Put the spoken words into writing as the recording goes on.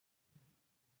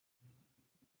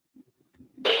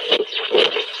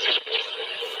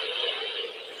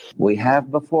we have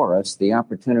before us the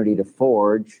opportunity to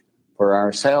forge for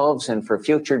ourselves and for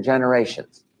future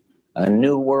generations a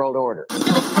new world order. Good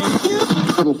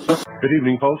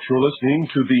evening, folks. You're listening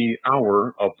to the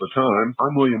Hour of the Time.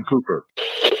 I'm William Cooper.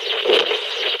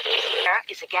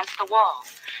 Is against the wall.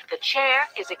 The chair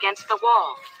is against the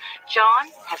wall.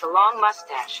 John has a long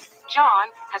mustache. John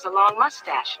has a long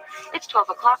mustache. It's 12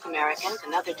 o'clock, Americans,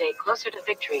 another day closer to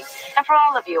victory. And for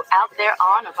all of you out there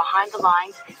on or behind the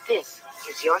lines, this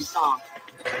is your song.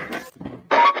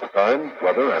 Time,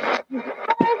 weather, and...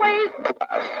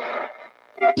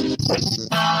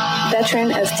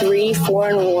 Veteran of 3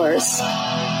 foreign wars,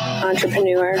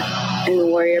 entrepreneur, and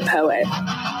warrior poet,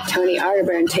 Tony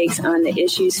Arterburn takes on the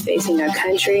issues facing our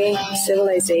country,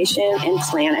 civilization, and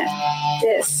planet.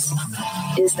 This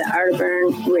is the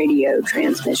Arterburn Radio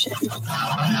Transmission.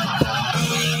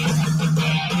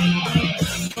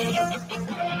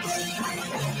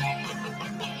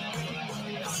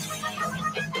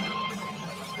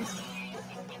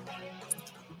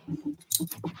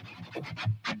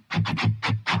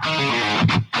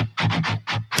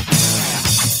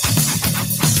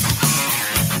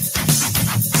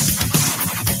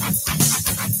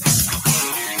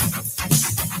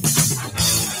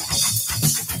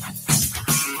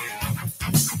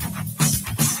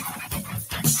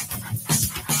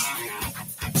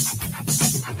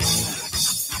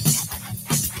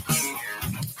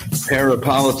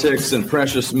 Parapolitics and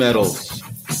precious metals,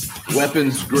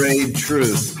 weapons-grade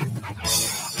truth,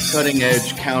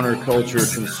 cutting-edge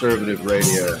counterculture conservative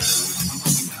radio.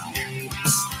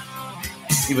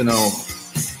 Even though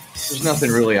there's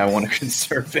nothing really I want to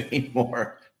conserve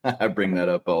anymore. I bring that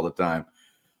up all the time.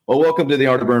 Well, welcome to the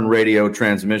Arterburn Radio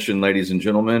Transmission, ladies and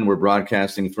gentlemen. We're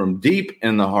broadcasting from deep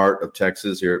in the heart of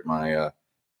Texas here at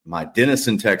my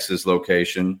Denison, Texas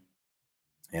location.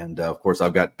 And, of course,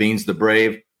 I've got Beans the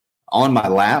Brave on my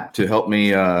lap to help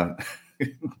me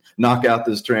knock out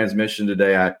this transmission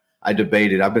today. I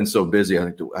debated. I've been so busy.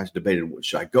 I debated,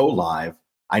 should I go live?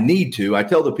 I need to. I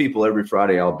tell the people every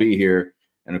Friday I'll be here.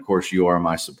 And, of course, you are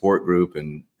my support group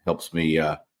and helps me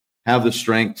have the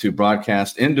strength to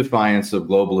broadcast in defiance of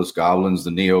globalist goblins,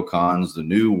 the neocons, the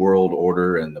New World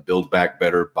Order, and the Build Back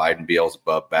Better, Biden,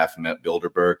 Beelzebub, Baphomet,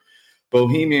 Bilderberg,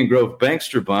 Bohemian Grove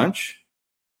Bankster Bunch.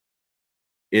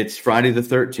 It's Friday the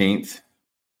 13th.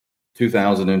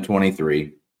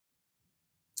 2023.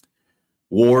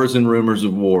 Wars and rumors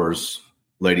of wars,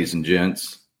 ladies and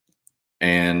gents,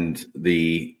 and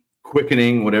the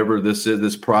quickening, whatever this is,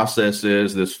 this process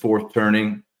is, this fourth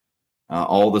turning,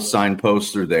 all the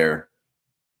signposts are there.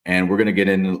 And we're going to get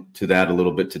into that a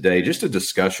little bit today. Just a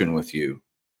discussion with you.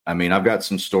 I mean, I've got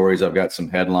some stories. I've got some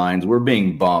headlines. We're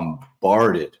being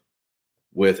bombarded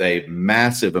with a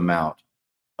massive amount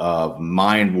of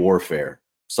mind warfare.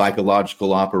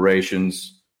 Psychological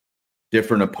operations,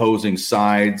 different opposing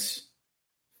sides,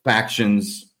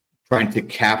 factions trying to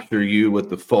capture you with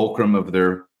the fulcrum of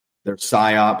their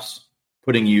psyops,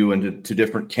 putting you into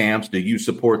different camps. Do you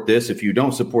support this? If you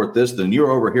don't support this, then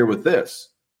you're over here with this.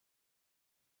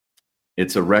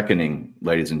 It's a reckoning,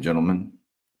 ladies and gentlemen,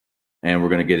 and we're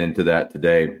going to get into that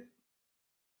today.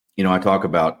 You know, I talk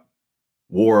about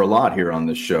war a lot here on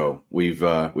this show. We've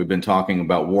been talking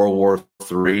about World War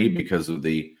III because of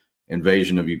the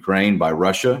invasion of Ukraine by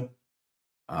Russia.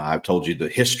 I've told you the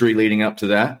history leading up to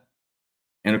that.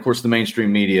 And of course, the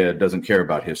mainstream media doesn't care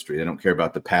about history. They don't care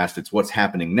about the past. It's what's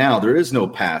happening now. There is no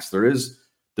past. There is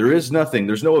nothing.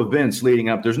 There's no events leading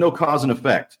up. There's no cause and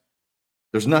effect.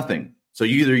 There's nothing. So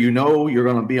either you know you're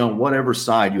going to be on whatever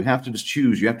side. You have to just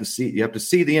choose. You have to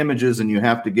see the images, and you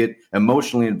have to get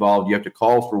emotionally involved. You have to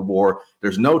call for war.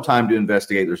 There's no time to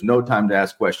investigate. There's no time to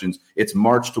ask questions. It's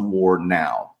march to war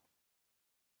now.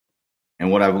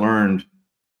 And what I've learned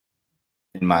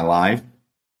in my life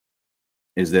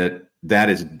is that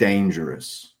is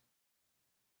dangerous,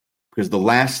 because the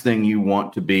last thing you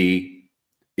want to be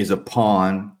is a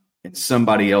pawn in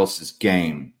somebody else's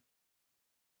game.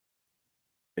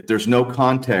 If there's no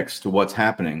context to what's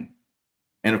happening,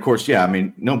 and of course, yeah, I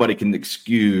mean, nobody can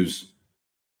excuse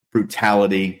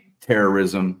brutality,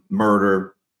 terrorism,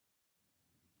 murder.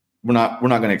 We're not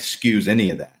going to excuse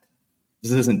any of that.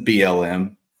 This isn't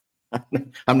BLM.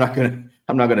 I'm not going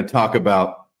to talk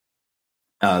about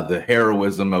the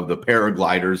heroism of the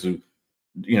paragliders who,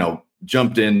 you know,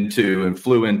 jumped into and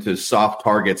flew into soft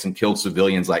targets and killed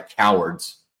civilians like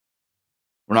cowards.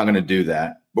 We're not going to do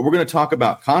that, but we're going to talk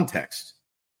about context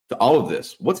to all of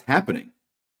this. What's happening?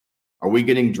 Are we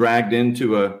getting dragged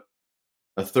into a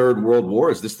third world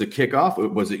war? Is this the kickoff?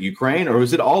 Was it Ukraine, or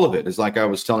was it all of it? It's like I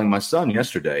was telling my son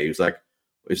yesterday. He was like,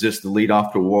 is this the lead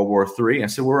off to World War III? I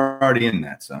said, we're already in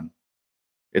that, son.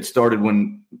 It started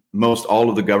when most all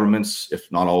of the governments,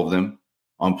 if not all of them,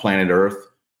 on planet Earth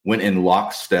went in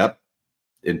lockstep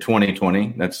in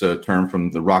 2020. That's a term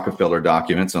from the Rockefeller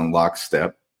documents on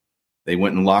lockstep. They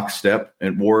went in lockstep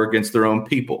at war against their own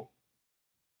people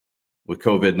with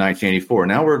COVID 1984.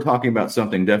 Now we're talking about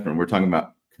something different. We're talking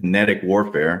about kinetic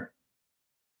warfare,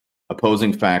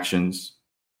 opposing factions.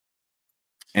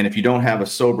 And if you don't have a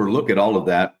sober look at all of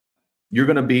that, you're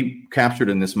going to be captured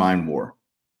in this mind war.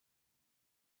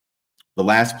 The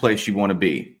last place you want to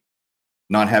be,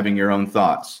 not having your own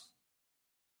thoughts.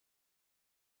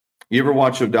 You ever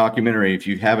watch a documentary? If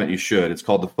you haven't, you should. It's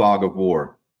called The Fog of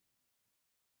War.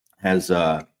 Has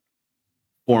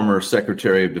former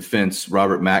Secretary of Defense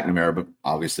Robert McNamara, but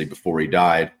obviously before he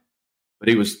died. But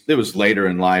it was later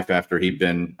in life after he'd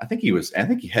been. I think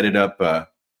he headed up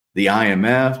the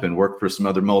IMF and worked for some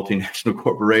other multinational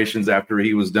corporations after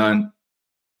he was done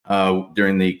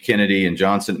during the Kennedy and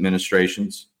Johnson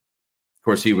administrations. Of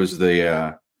course, he was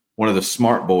the one of the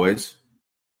smart boys.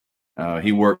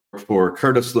 He worked for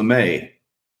Curtis LeMay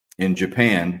in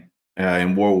Japan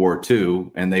in World War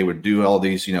II, and they would do all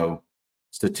these,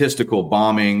 statistical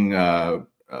bombing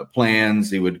plans.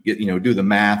 He would do the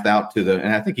math out to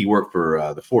and I think he worked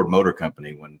for the Ford Motor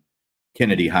Company when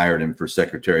Kennedy hired him for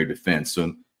Secretary of Defense.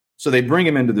 So they bring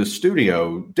him into the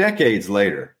studio decades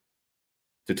later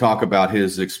to talk about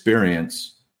his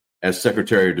experience as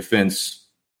Secretary of Defense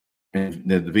in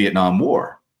the Vietnam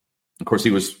War. Of course,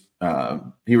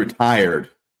 he retired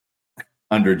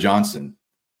under Johnson,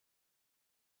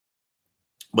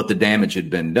 but the damage had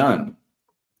been done.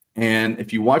 And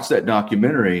if you watch that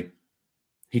documentary,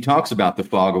 he talks about the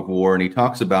fog of war, and he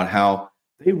talks about how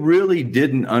they really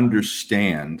didn't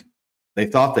understand. They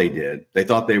thought they did. They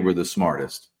thought they were the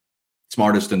smartest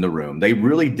in the room. They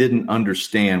really didn't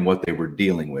understand what they were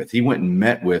dealing with. He went and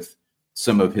met with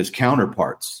some of his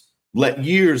counterparts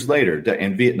years later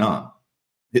in Vietnam,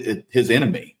 his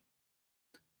enemy,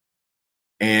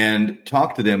 and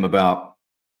talked to them about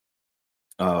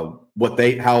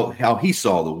how he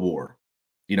saw the war.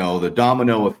 The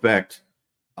domino effect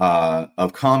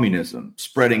of communism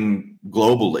spreading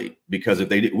globally, because if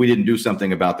we didn't do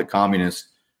something about the communists,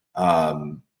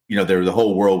 the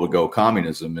whole world would go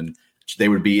communism, and they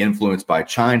would be influenced by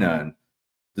China. And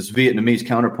this Vietnamese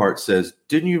counterpart says,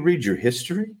 "Didn't you read your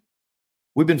history?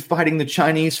 We've been fighting the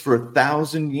Chinese for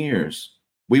 1,000 years.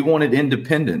 We wanted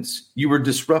independence. You were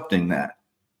disrupting that.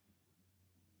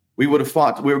 We would have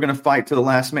fought. We were going to fight to the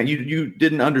last man. You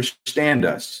didn't understand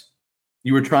us.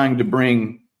 You were trying to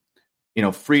bring,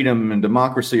 freedom and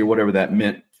democracy, or whatever that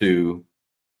meant, to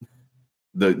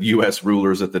the U.S.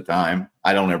 rulers at the time.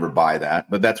 I don't ever buy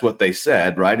that, but that's what they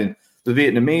said, right? And the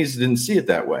Vietnamese didn't see it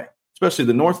that way, especially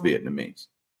the North Vietnamese."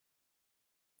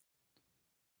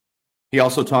 He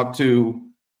also talked to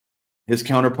his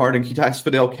counterpart in Cuba,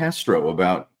 Fidel Castro,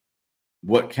 about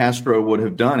what Castro would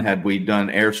have done had we done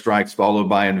airstrikes followed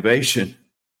by invasion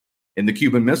in the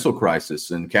Cuban Missile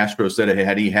Crisis. And Castro said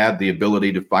had he had the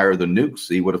ability to fire the nukes,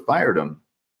 he would have fired them.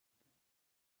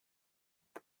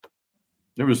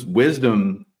 There was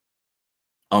wisdom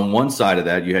on one side of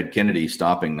that. You had Kennedy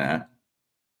stopping that.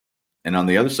 And on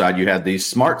the other side, you had these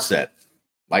smart set,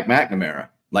 like McNamara,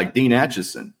 like Dean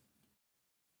Acheson.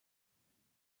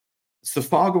 It's the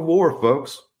fog of war,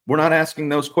 folks. We're not asking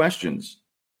those questions.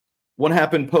 What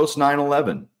happened post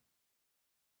 9/11?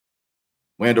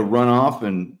 We had to run off,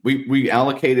 and we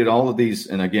allocated all of these.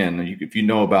 And again, if you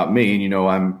know about me,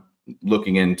 I'm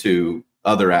looking into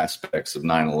other aspects of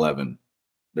 9/11.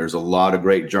 There's a lot of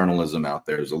great journalism out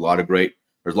there. There's a lot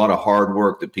of hard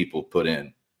work that people put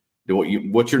in.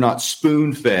 What you're not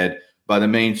spoon-fed by the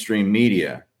mainstream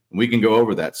media. We can go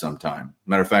over that sometime.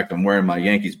 Matter of fact, I'm wearing my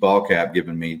Yankees ball cap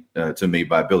given to me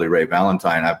by Billy Ray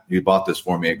Valentine. He bought this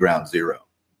for me at Ground Zero.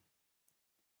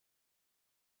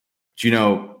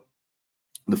 But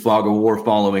the fog of war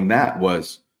following that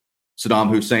was Saddam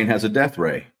Hussein has a death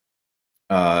ray.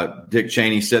 Dick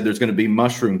Cheney said there's going to be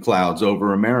mushroom clouds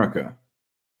over America.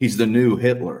 He's the new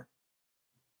Hitler.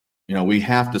 We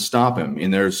have to stop him.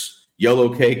 And there's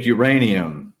yellow cake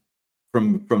uranium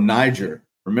from Niger.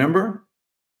 Remember?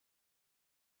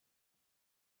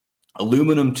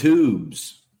 Aluminum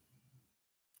tubes.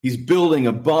 He's building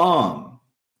a bomb.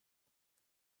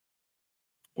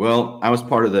 Well, I was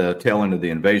part of the tail end of the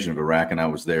invasion of Iraq, and I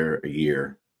was there a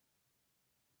year.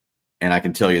 And I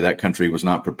can tell you that country was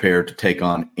not prepared to take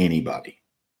on anybody.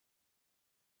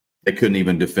 They couldn't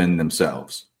even defend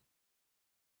themselves.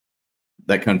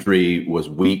 That country was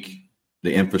weak.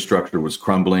 The infrastructure was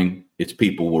crumbling. Its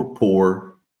people were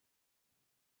poor.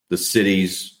 The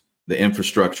cities, the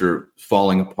infrastructure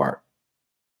falling apart.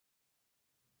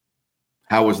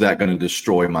 how was that going to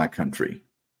destroy my country?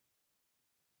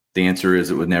 The answer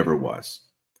is it never was.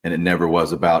 And it never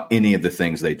was about any of the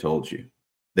things they told you.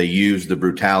 They used the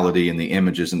brutality and the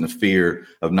images and the fear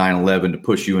of 9/11 to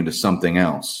push you into something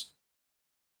else,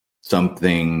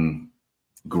 something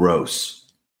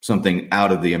gross, something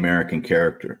out of the American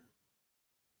character.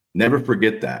 Never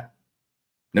forget that.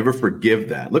 Never forgive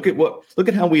that. Look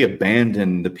at how we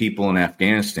abandoned the people in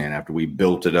Afghanistan after we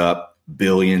built it up,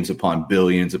 billions upon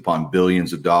billions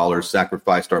of dollars,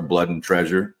 sacrificed our blood and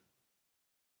treasure.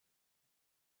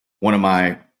 One of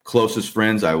my closest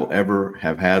friends I will ever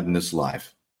have had in this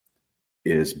life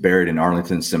is buried in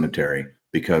Arlington Cemetery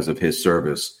because of his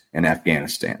service in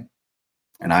Afghanistan.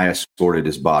 And I escorted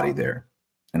his body there.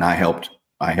 And I helped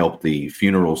the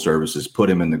funeral services put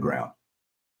him in the ground.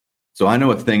 So I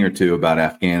know a thing or two about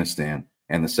Afghanistan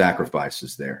and the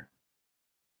sacrifices there.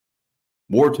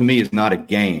 War to me is not a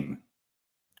game.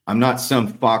 I'm not some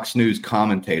Fox News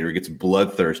commentator who gets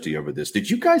bloodthirsty over this. Did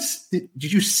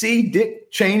you see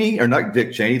Dick Cheney, or not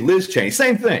Dick Cheney, Liz Cheney?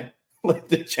 Same thing. Like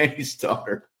Dick Cheney's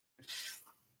daughter.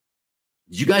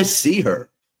 Did you guys see her?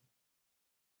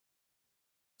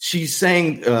 She's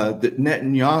saying that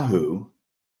Netanyahu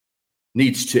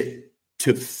needs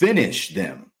to finish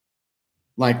them.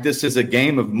 Like this is a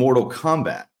game of Mortal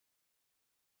Kombat.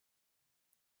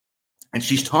 And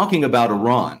she's talking about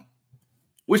Iran,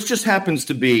 which just happens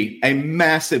to be a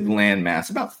massive landmass,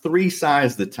 about 3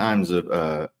 times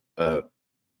the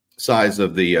size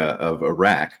of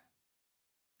Iraq,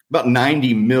 about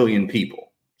 90 million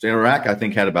people. So Iraq, I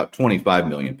think, had about 25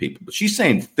 million people. But she's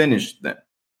saying finish them.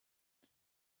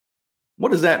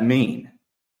 What does that mean?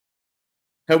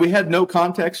 Have we had no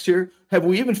context here? Have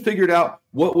we even figured out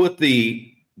what would the...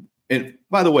 And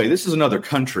by the way, this is another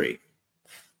country.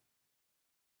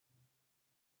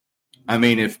 I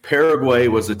mean, if Paraguay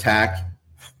was attacked,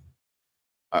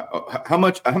 how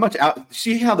much out?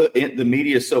 See how the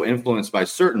media is so influenced by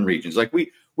certain regions. Like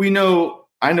we know,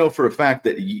 I know for a fact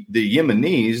that the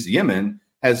Yemen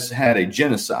has had a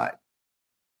genocide,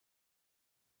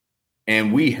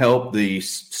 and we help the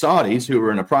Saudis, who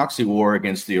were in a proxy war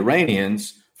against the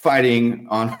Iranians, fighting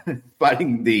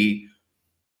the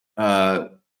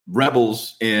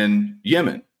rebels in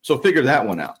Yemen. So figure that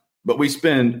one out. But we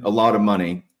spend a lot of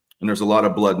money. And there's a lot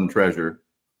of blood and treasure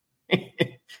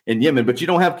in Yemen, but you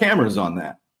don't have cameras on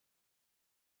that.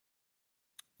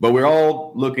 But we're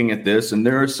all looking at this, and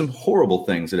there are some horrible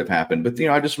things that have happened. But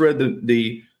I just read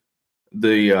the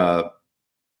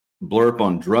blurb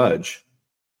on Drudge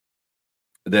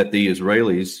that the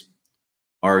Israelis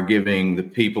are giving the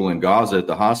people in Gaza at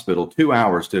the hospital 2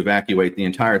 hours to evacuate the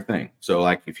entire thing. So,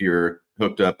 like if you're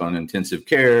hooked up on intensive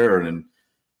care or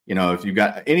if you've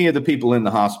got any of the people in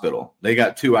the hospital, they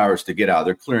got 2 hours to get out.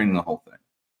 They're clearing the whole thing.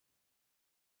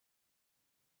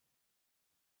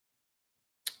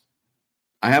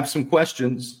 I have some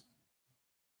questions.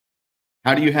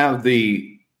 How do you have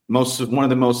one of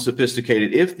the most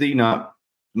sophisticated, if the not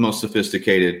most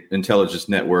sophisticated intelligence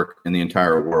network in the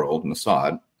entire world,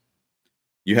 Mossad?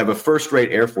 You have a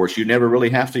first-rate Air Force. You never really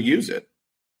have to use it.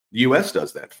 The U.S.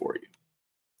 does that for you.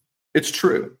 It's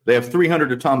true. They have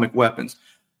 300 atomic weapons.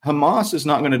 Hamas is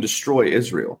not going to destroy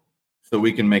Israel, so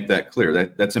we can make that clear.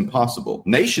 That's impossible.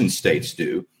 Nation states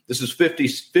do. This is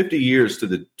 50 years to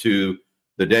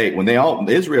the date when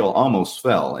Israel almost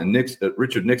fell, and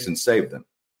Richard Nixon saved them.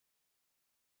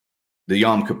 The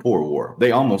Yom Kippur War.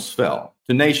 They almost fell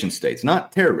to nation states,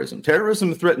 not terrorism.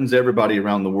 Terrorism threatens everybody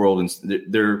around the world, and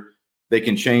they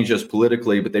can change us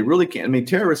politically, but they really can't. I mean,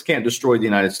 terrorists can't destroy the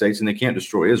United States, and they can't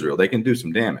destroy Israel. They can do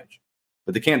some damage,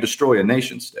 but they can't destroy a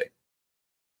nation state.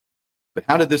 But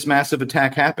how did this massive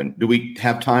attack happen? Do we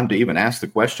have time to even ask the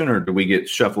question, or do we get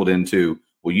shuffled into,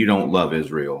 well, you don't love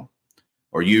Israel,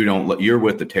 or you're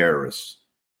with the terrorists?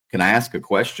 Can I ask a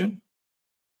question?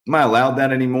 Am I allowed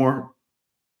that anymore?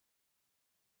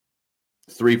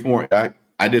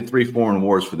 I did 3 foreign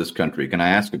wars for this country. Can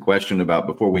I ask a question about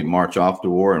before we march off to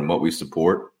war and what we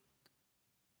support?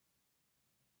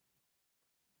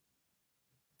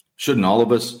 Shouldn't all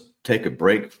of us take a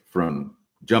break from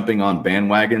jumping on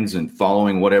bandwagons and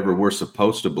following whatever we're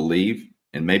supposed to believe,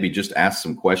 and maybe just ask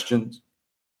some questions?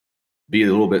 Be a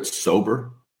little bit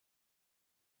sober.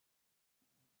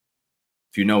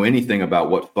 If you know anything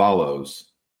about what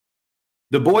follows,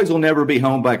 the boys will never be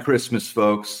home by Christmas,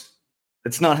 folks.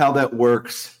 That's not how that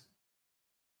works.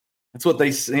 That's what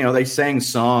they sang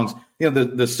songs.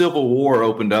 The Civil War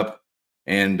opened up,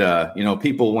 and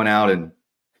people went out and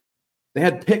they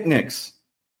had picnics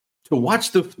to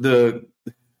watch the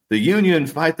Union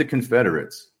fight the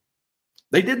Confederates.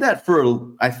 They did that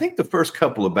for, I think, the first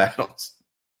couple of battles.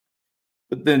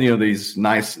 But then, these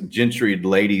nice gentried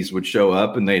ladies would show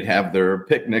up and they'd have their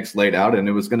picnics laid out and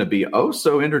it was going to be oh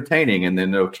so entertaining. And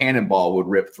then a cannonball would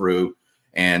rip through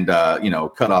and,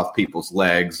 cut off people's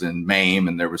legs and maim,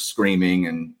 and there was screaming,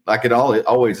 and like it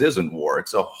always is in war.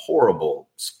 It's a horrible,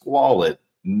 squalid,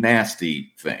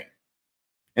 nasty thing.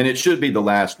 And it should be the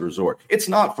last resort. It's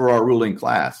not for our ruling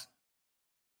class.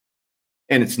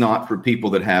 And it's not for people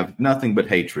that have nothing but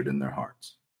hatred in their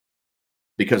hearts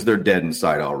because they're dead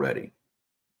inside already.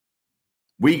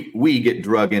 We get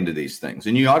drug into these things,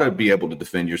 and you ought to be able to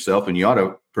defend yourself, and you ought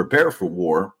to prepare for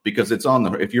war because it's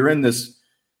if you're in this.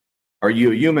 Are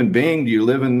you a human being? Do you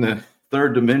live in the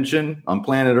third dimension on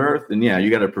planet Earth? And yeah,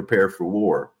 you got to prepare for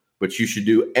war, but you should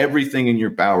do everything in your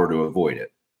power to avoid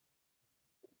it.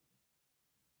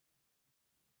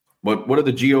 What are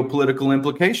the geopolitical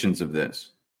implications of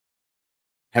this?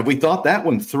 Have we thought that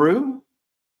one through?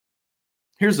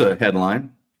 Here's a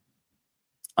headline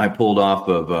I pulled off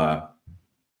of,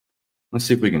 let's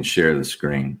see if we can share the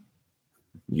screen.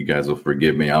 You guys will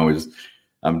forgive me.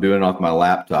 I'm doing it off my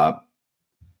laptop.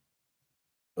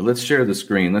 But let's share the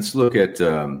screen. Let's look at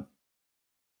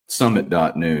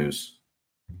summit.news.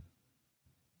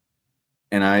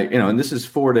 And and this is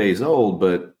 4 days old,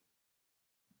 but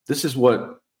this is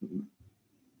what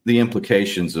the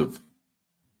implications of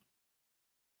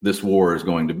this war is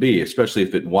going to be, especially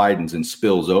if it widens and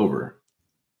spills over.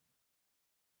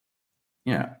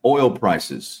 Yeah, oil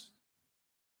prices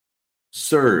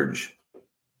surge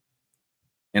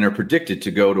and are predicted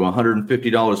to go to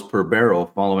 $150 per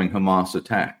barrel following Hamas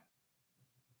attack.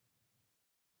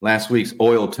 Last week's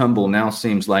oil tumble now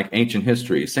seems like ancient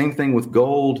history. Same thing with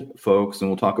gold, folks, and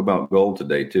we'll talk about gold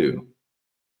today too.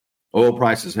 Oil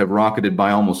prices have rocketed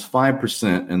by almost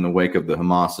 5% in the wake of the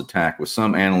Hamas attack, with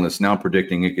some analysts now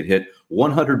predicting it could hit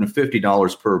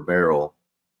 $150 per barrel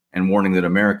and warning that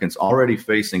Americans already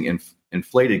facing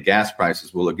inflated gas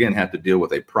prices will again have to deal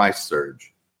with a price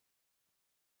surge.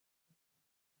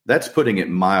 That's putting it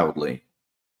mildly.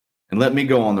 And let me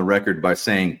go on the record by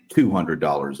saying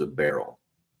 $200 a barrel,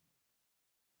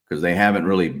 because they haven't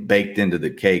really baked into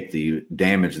the cake the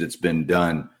damage that's been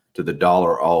done to the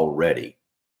dollar already.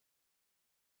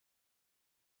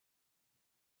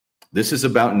 This is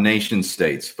about nation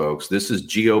states, folks. This is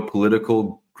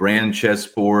geopolitical grand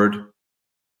chessboard.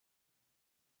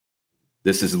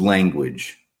 This is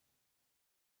language.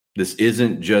 This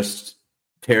isn't just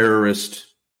terrorist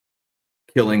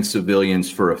killing civilians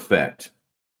for effect.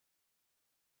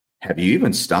 Have you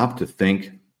even stopped to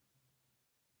think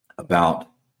about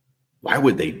why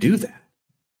would they do that?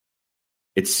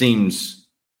 It seems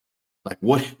like,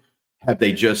 what, have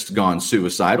they just gone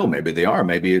suicidal? Maybe they are.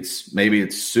 Maybe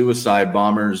it's suicide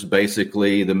bombers,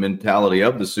 basically the mentality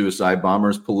of the suicide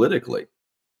bombers politically.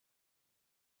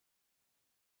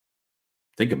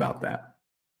 Think about that.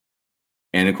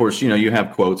 And of course, you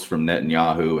have quotes from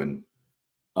Netanyahu and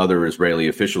other Israeli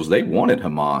officials. They wanted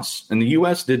Hamas, and the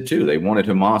U.S. did too. They wanted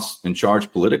Hamas in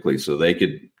charge politically so they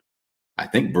could, I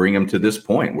think, bring them to this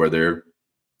point where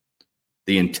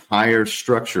the entire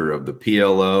structure of the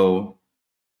PLO,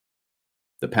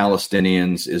 the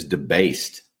Palestinians, is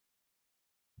debased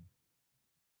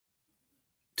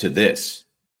to this.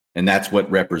 And that's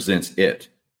what represents it.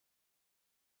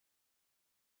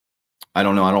 I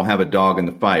don't know. I don't have a dog in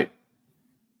the fight,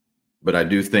 but I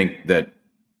do think that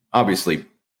obviously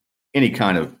any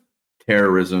kind of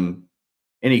terrorism,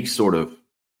 any sort of,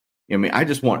 I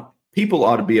just want people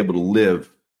ought to be able to live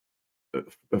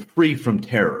free from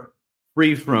terror,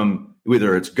 free from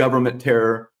whether it's government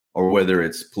terror or whether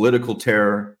it's political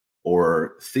terror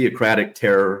or theocratic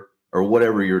terror or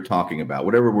whatever you're talking about,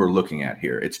 whatever we're looking at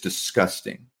here. It's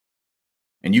disgusting.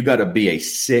 And you got to be a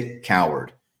sick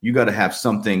coward. You got to have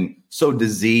something so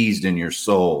diseased in your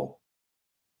soul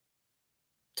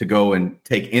to go and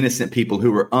take innocent people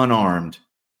who are unarmed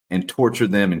and torture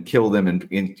them and kill them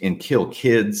and kill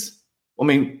kids. I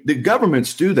mean, the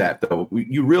governments do that, though.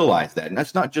 You realize that. And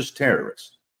that's not just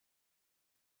terrorists.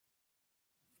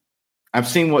 I've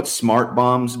seen what smart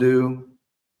bombs do.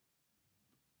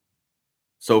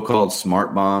 So-called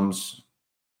smart bombs.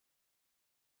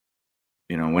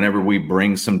 Whenever we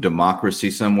bring some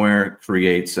democracy somewhere, it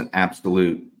creates an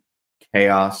absolute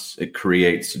chaos. It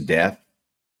creates death.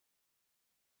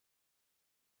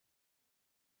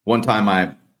 One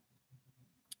time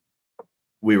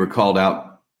we were called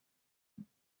out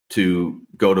to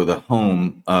go to the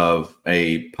home of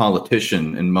a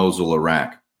politician in Mosul,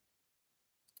 Iraq,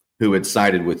 who had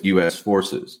sided with U.S.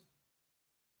 forces.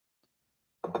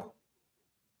 The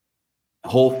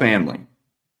whole family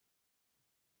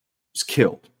was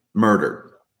killed,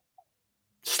 murdered,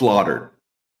 slaughtered.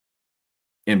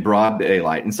 in broad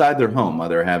daylight inside their home while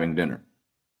they're having dinner.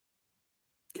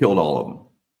 Killed all of them.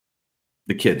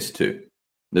 The kids too.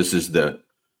 This is the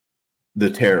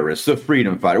terrorists, the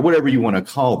freedom fighter, whatever you want to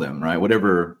call them, right?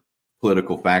 Whatever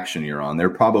political faction you're on. They're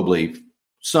probably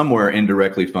somewhere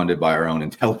indirectly funded by our own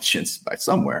intelligence, by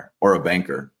somewhere, or a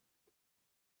banker.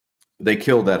 They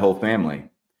killed that whole family.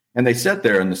 And they sat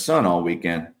there in the sun all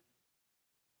weekend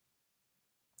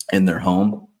in their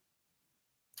home.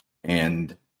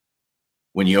 And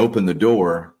when you opened the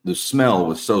door, the smell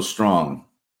was so strong,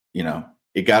 you know,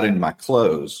 it got in my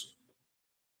clothes.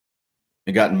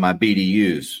 It got in my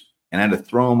BDUs, and I had to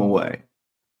throw them away.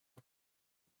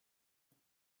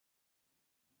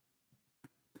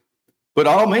 But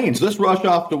all means, let's rush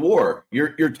off to war.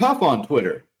 You're tough on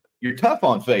Twitter. You're tough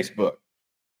on Facebook.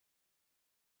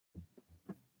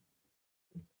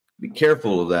 Be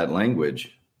careful of that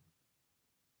language.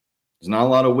 There's not a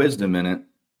lot of wisdom in it.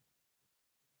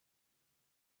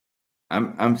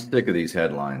 I'm sick of these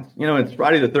headlines. You know, it's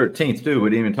Friday the 13th, too. We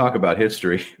didn't even talk about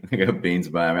history. I got Beans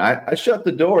by me. I shut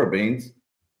the door, Beans.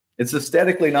 It's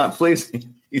aesthetically not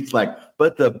pleasing. He's like,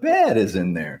 but the bed is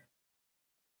in there.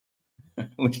 At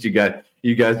least you guys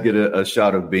get a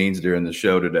shot of Beans during the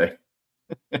show today.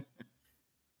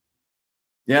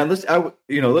 Yeah,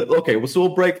 okay. So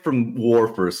we'll break from war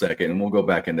for a second and we'll go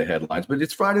back into headlines. But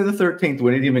it's Friday the 13th.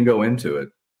 We didn't even go into it.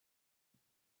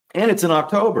 And it's in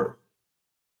October.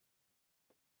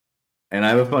 And I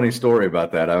have a funny story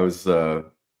about that. I was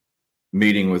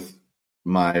meeting with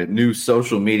my new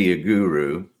social media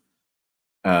guru.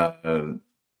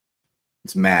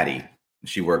 It's Maddie.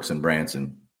 She works in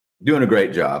Branson, doing a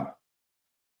great job.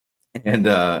 And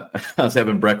I was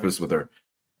having breakfast with her.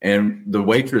 And the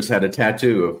waitress had a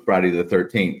tattoo of Friday the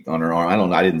 13th on her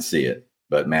arm. I didn't see it,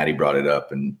 but Maddie brought it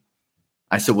up. And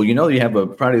I said, well, you know, you have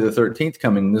a Friday the 13th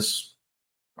coming this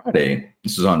Friday.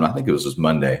 This is on, I think it was this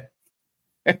Monday.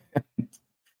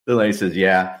 The lady says,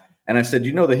 yeah. And I said,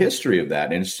 you know the history of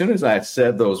that. And as soon as I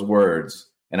said those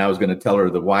words and I was going to tell her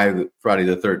why Friday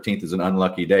the 13th is an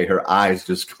unlucky day, her eyes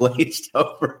just glazed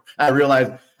over. I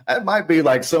realized that might be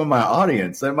like some of my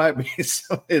audience. That might be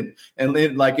something,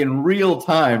 and like in real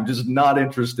time, just not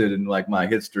interested in like my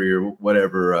history or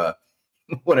whatever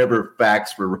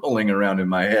facts were rolling around in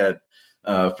my head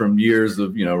from years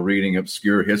of, you know, reading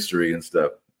obscure history and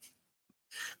stuff.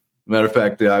 Matter of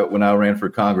fact, when I ran for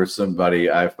Congress,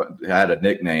 I had a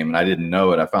nickname and I didn't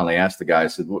know it. I finally asked the guy. I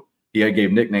said, he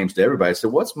gave nicknames to everybody. I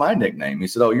said, what's my nickname? He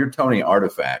said, oh, you're Tony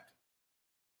Artifact,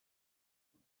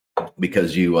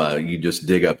 because you just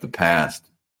dig up the past.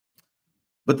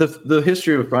 But the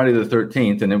history of Friday the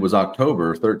 13th, and it was October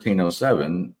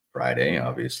 1307, Friday,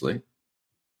 obviously.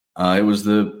 It was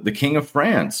the King of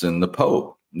France and the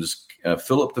Pope. It was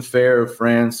Philip the Fair of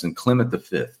France and Clement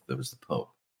V. That was the Pope.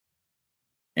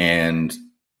 And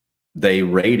they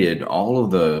raided all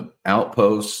of the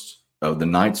outposts of the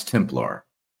Knights Templar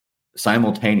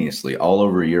simultaneously all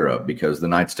over Europe, because the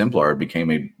Knights Templar became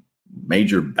a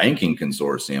major banking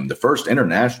consortium, the first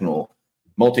international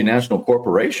multinational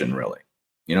corporation, really.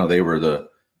 You know, they were the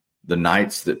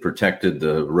knights that protected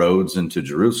the roads into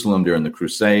Jerusalem during the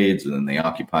Crusades, and then they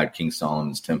occupied King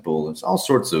Solomon's temple. There's all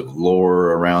sorts of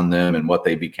lore around them and what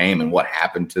they became and what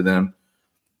happened to them.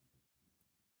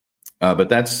 But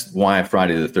that's why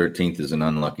Friday the 13th is an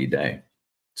unlucky day.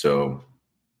 So,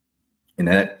 and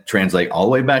that translates all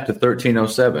the way back to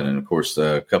 1307. And of course,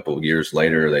 a couple of years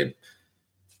later, they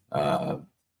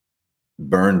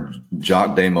burned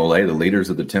Jacques de Molay, the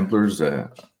leaders of the Templars. I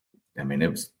mean,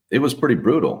 it was pretty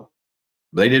brutal.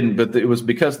 They didn't, but it was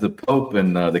because the Pope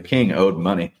and the King owed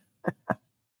money.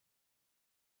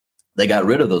 They got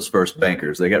rid of those first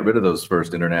bankers. They got rid of those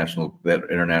first international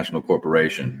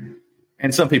corporation.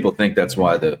 And some people think that's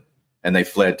why and they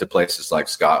fled to places like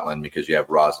Scotland, because you have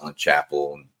Rosalind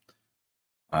Chapel,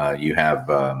 and you have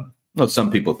some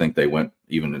people think they went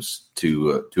even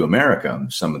to America.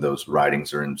 Some of those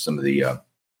writings are in some of the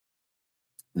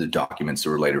documents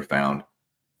that were later found.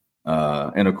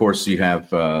 And of course, you have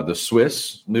the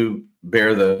Swiss who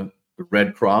bear the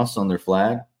Red Cross on their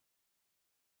flag,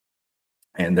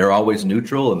 and they're always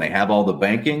neutral, and they have all the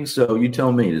banking. So you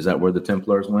tell me, is that where the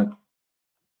Templars went?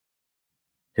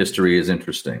 History is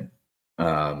interesting.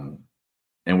 And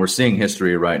we're seeing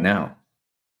history right now.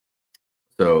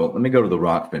 So let me go to the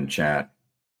Rockfin chat,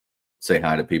 say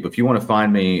hi to people. If you want to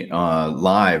find me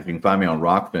live, you can find me on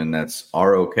Rockfin. That's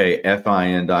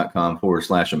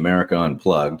ROKFIN.com/America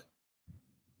Unplugged.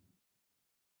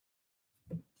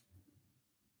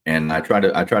 And I try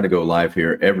to go live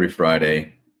here every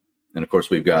Friday. And of course,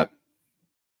 we've got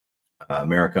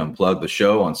America Unplugged, the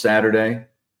show on Saturday.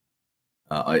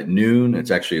 At noon. It's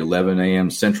actually 11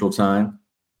 a.m. Central Time.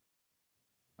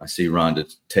 I see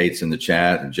Rhonda Tate's in the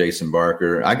chat and Jason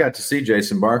Barker. I got to see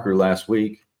Jason Barker last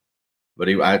week, but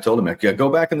I told him, go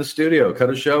back in the studio, cut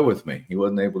a show with me. He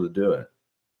wasn't able to do it.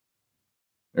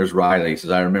 There's Riley. He says,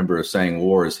 I remember saying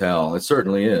war is hell. It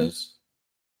certainly is.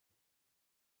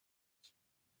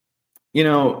 You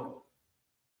know,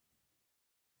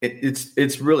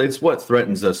 it's what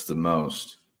threatens us the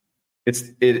most.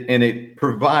 It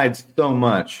provides so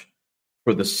much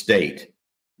for the state.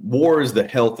 War is the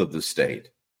health of the state.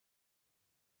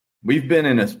 We've been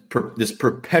in this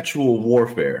perpetual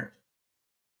warfare.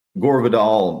 Gore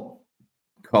Vidal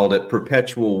called it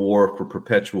perpetual war for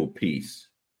perpetual peace.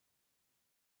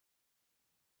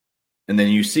 And then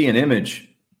you see an image.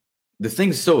 The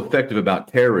thing so effective about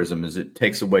terrorism is it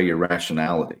takes away your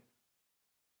rationality.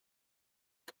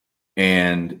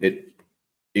 And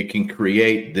it can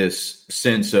create this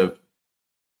sense of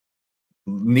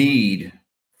need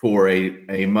for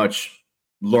a much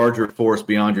larger force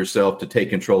beyond yourself to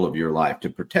take control of your life, to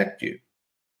protect you.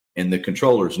 And the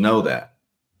controllers know that.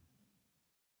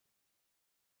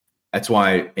 That's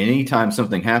why anytime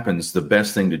something happens, the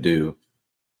best thing to do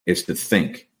is to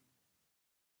think.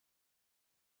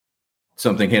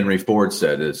 Something Henry Ford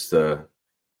said is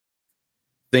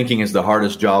thinking is the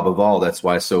hardest job of all. That's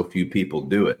why so few people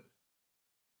do it.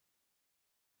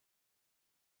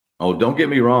 Oh, don't get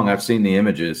me wrong. I've seen the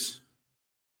images.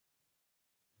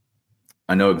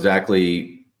 I know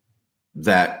exactly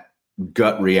that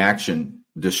gut reaction,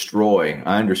 destroy.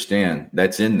 I understand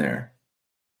that's in there.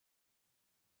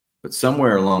 But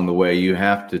somewhere along the way, you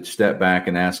have to step back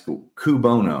and ask, cui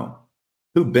bono?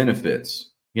 Who benefits?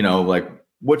 You know, like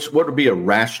what would be a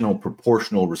rational,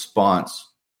 proportional response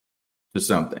to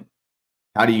something?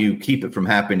 How do you keep it from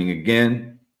happening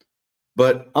again?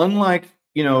 But unlike,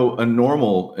 you know, a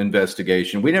normal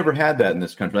investigation, we never had that in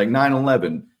this country, like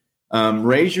 9/11.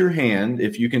 Raise your hand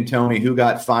if you can tell me who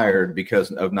got fired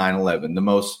because of 9/11, the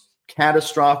most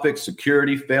catastrophic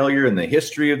security failure in the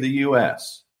history of the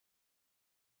U.S.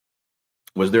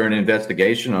 Was there an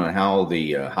investigation on how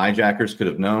the hijackers could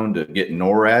have known to get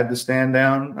NORAD to stand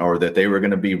down, or that they were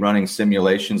going to be running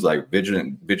simulations like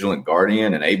Vigilant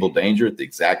Guardian and Able Danger at the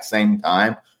exact same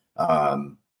time? Has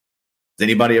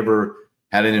anybody ever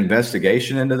had an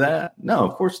investigation into that? No,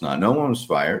 of course not. No one was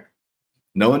fired.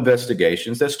 No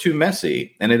investigations. That's too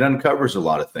messy. And it uncovers a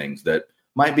lot of things that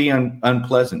might be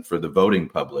unpleasant for the voting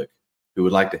public who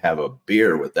would like to have a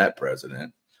beer with that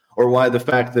president. Or why the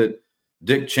fact that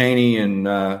Dick Cheney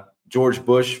and George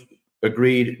Bush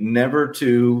agreed never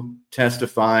to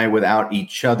testify without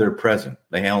each other present.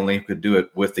 They only could do it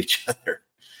with each other.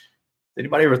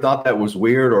 Anybody ever thought that was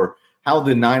weird? Or how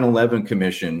the 9/11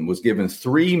 Commission was given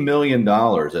 $3 million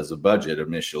as a budget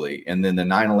initially, and then the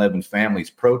 9/11 families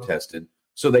protested,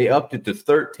 so they upped it to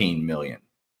 $13 million.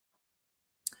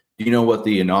 Do you know what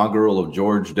the inaugural of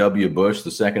George W. Bush,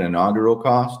 the second inaugural,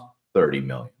 cost? $30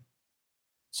 million.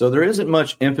 So there isn't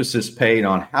much emphasis paid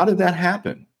on how did that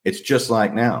happen? It's just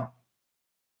like now.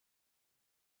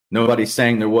 Nobody's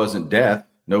saying there wasn't death.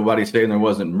 Nobody's saying there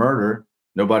wasn't murder.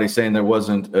 Nobody's saying there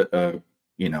wasn't a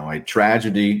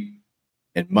tragedy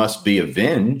and must be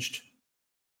avenged.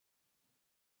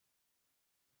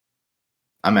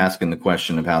 I'm asking the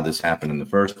question of how this happened in the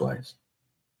first place.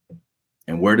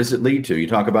 And where does it lead to? You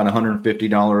talk about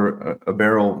 $150 a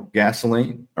barrel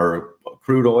gasoline or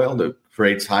crude oil that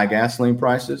creates high gasoline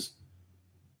prices.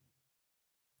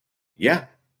 Yeah.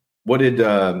 What did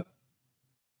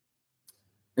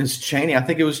Liz Cheney? I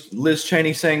think it was Liz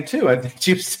Cheney saying too. I think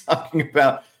she was talking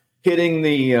about hitting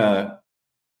the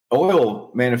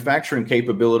oil manufacturing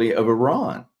capability of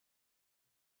Iran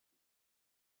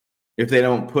if they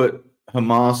don't put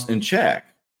Hamas in check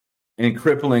and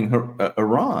crippling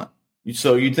Iran.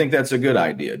 So you think that's a good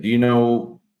idea? Do you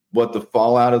know what the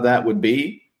fallout of that would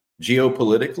be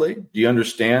geopolitically? Do you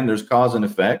understand there's cause and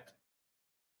effect?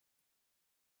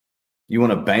 You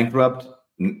want to bankrupt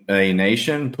a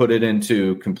nation, put it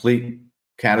into complete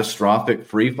catastrophic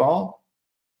free fall?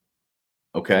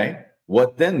 Okay.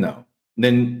 What then, though?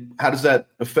 Then how does that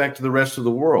affect the rest of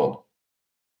the world?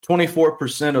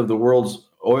 24% of the world's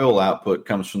oil output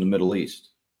comes from the Middle East.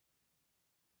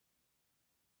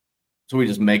 So we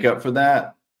just make up for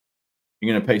that?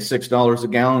 You're going to pay $6 a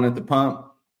gallon at the pump?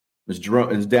 Is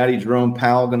Daddy Jerome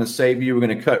Powell going to save you? We're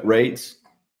going to cut rates?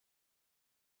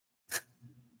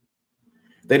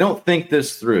 They don't think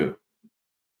this through.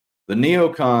 The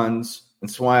neocons,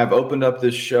 that's why I've opened up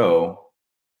this show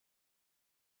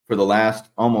for the last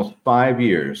almost 5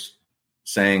 years,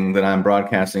 saying that I'm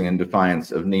broadcasting in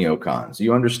defiance of neocons.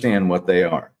 You understand what they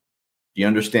are. You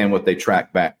understand what they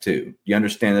track back to. You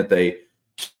understand that they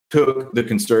took the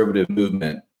conservative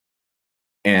movement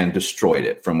and destroyed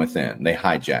it from within. They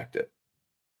hijacked it.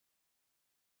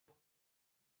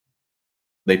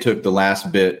 They took the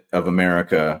last bit of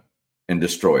America and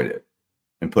destroyed it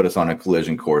and put us on a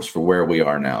collision course for where we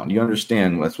are now. And you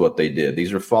understand that's what they did.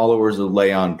 These are followers of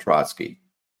Leon Trotsky.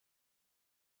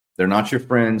 They're not your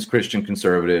friends, Christian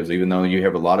conservatives, even though you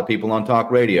have a lot of people on talk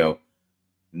radio,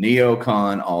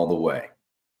 neocon all the way.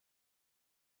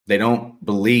 They don't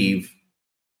believe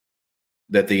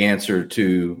that the answer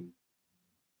to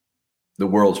the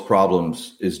world's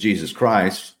problems is Jesus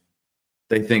Christ.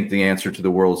 They think the answer to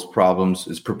the world's problems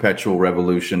is perpetual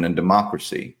revolution and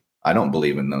democracy. I don't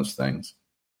believe in those things.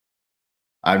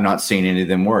 I've not seen any of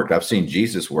them work. I've seen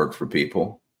Jesus work for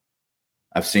people.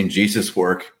 I've seen Jesus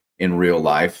work in real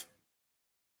life,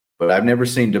 but I've never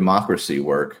seen democracy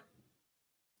work.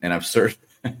 And I've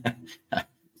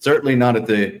certainly not at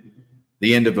the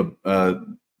end of a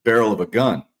barrel of a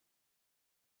gun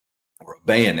or a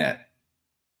bayonet.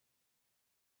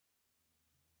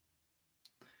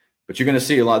 But you're going to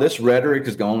see a lot of this rhetoric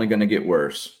is only going to get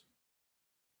worse,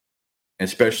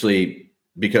 especially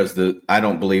because I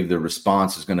don't believe the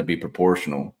response is going to be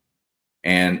proportional.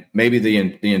 And maybe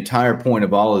the entire point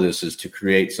of all of this is to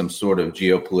create some sort of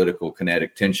geopolitical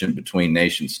kinetic tension between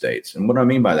nation states. And what I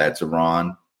mean by that, it's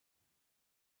Iran.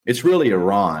 It's really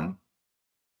Iran.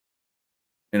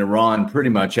 And Iran pretty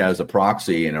much has a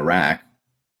proxy in Iraq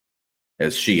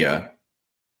as Shia.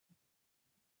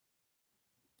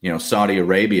 Saudi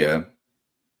Arabia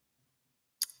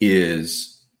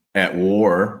is at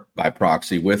war by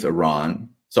proxy with Iran.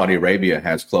 Saudi Arabia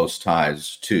has close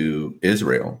ties to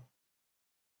Israel.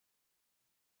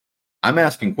 I'm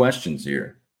asking questions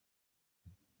here.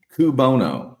 Cui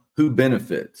bono? Who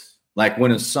benefits? Like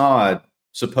when Assad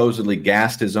supposedly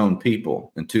gassed his own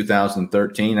people in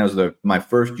 2013, that was my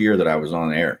first year that I was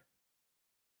on air.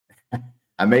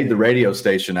 I made the radio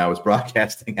station I was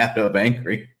broadcasting out of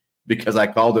angry because I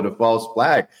called it a false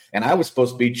flag. And I was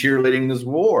supposed to be cheerleading this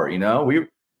war. It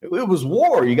was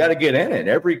war. You got to get in it.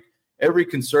 Every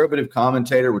conservative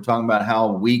commentator were talking about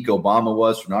how weak Obama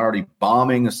was for not already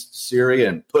bombing Syria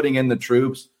and putting in the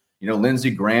troops. Lindsey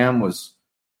Graham was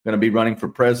going to be running for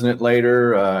president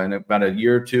later. In about a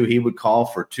year or two, he would call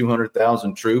for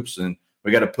 200,000 troops, and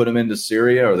we got to put them into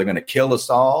Syria, or they're going to kill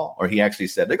us all. Or he actually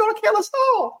said, they're going to kill us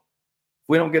all if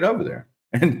we don't get over there.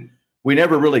 And we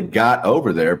never really got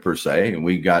over there, per se. And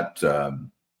we got,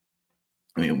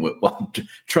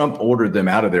 Trump ordered them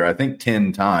out of there, I think,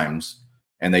 10 times.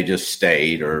 And they just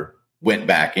stayed or went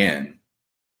back in.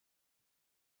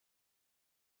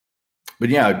 But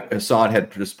yeah, Assad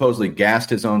had supposedly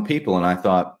gassed his own people. And I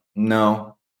thought,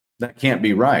 no, that can't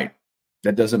be right.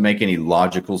 That doesn't make any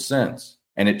logical sense.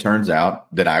 And it turns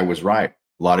out that I was right.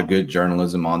 A lot of good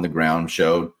journalism on the ground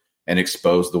showed and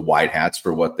exposed the white hats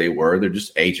for what they were. They're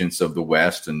just agents of the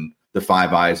West and the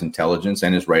Five Eyes intelligence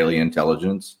and Israeli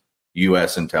intelligence,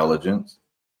 U.S. intelligence,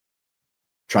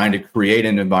 trying to create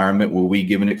an environment where we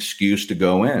give an excuse to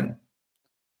go in.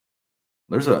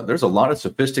 There's a lot of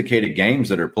sophisticated games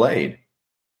that are played.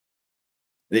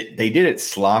 They did it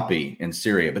sloppy in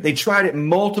Syria, but they tried it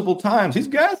multiple times. He's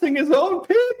gassing his own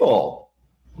people.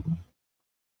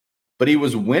 But he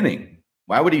was winning.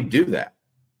 Why would he do that?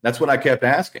 That's what I kept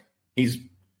asking.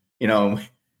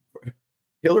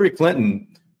 Hillary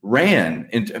Clinton ran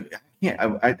into.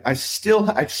 I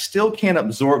still can't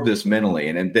absorb this mentally,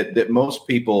 and that most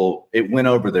people, it went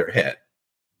over their head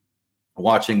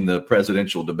watching the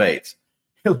presidential debates.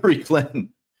 Hillary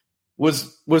Clinton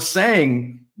was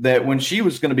saying that when she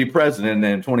was going to be president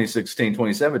in 2016,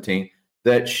 2017,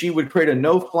 that she would create a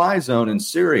no-fly zone in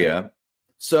Syria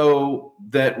so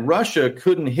that Russia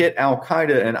couldn't hit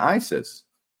Al-Qaeda and ISIS.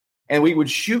 And we would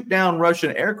shoot down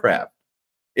Russian aircraft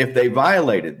if they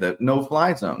violated the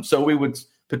no-fly zone. So we would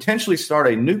potentially start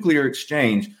a nuclear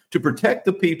exchange to protect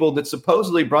the people that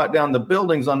supposedly brought down the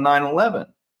buildings on 9/11.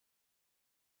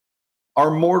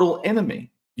 Our mortal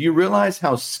enemy. Do you realize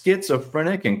how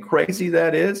schizophrenic and crazy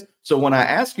that is? So when I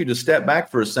ask you to step back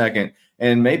for a second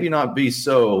and maybe not be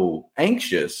so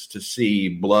anxious to see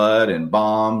blood and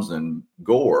bombs and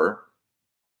gore,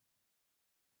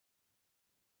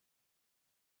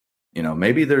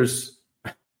 maybe there's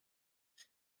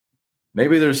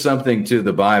something to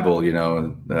the Bible.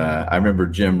 I remember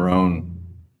Jim Rohn,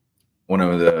 one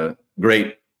of the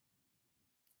great,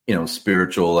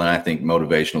 spiritual and I think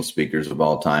motivational speakers of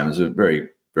all time, is a very,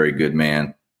 very good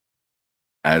man.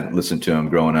 I listened to him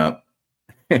growing up.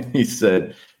 And he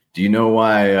said, do you know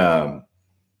why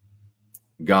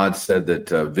God said that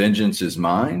vengeance is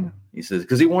mine? He says,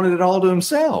 because he wanted it all to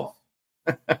himself.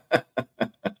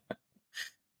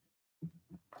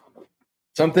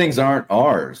 Some things aren't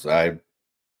ours.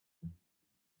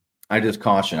 just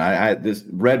caution. This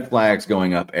red flags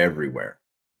going up everywhere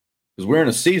because we're in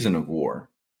a season of war.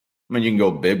 I mean, you can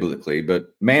go biblically,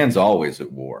 but man's always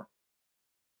at war.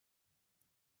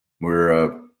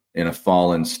 We're in a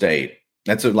fallen state.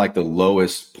 That's like the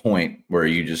lowest point where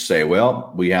you just say,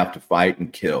 well, we have to fight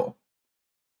and kill.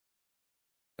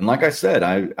 And like I said,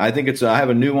 I think I have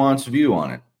a nuanced view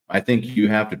on it. I think you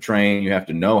have to train. You have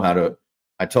to know how to.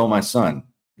 I told my son,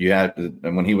 you have to,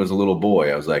 and when he was a little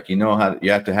boy, I was like, you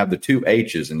have to have the 2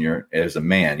 H's as a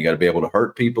man. You got to be able to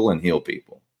hurt people and heal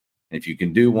people. And if you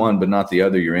can do one but not the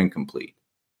other, you're incomplete.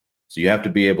 So you have to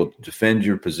be able to defend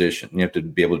your position. You have to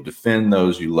be able to defend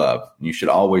those you love. You should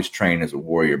always train as a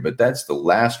warrior, but that's the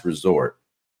last resort.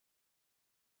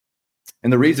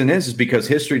 And the reason is because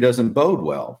history doesn't bode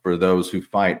well for those who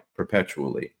fight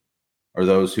perpetually or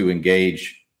those who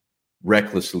engage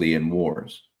recklessly in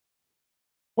wars.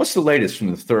 What's the latest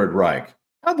from the Third Reich?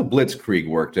 How the Blitzkrieg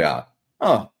worked out?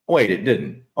 Oh, wait, it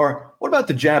didn't. Or what about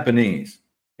the Japanese?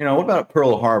 What about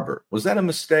Pearl Harbor? Was that a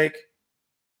mistake?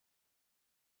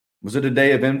 Was it a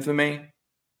day of infamy?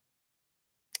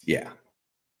 Yeah.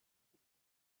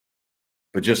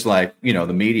 But just like,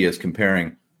 the media is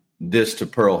comparing this to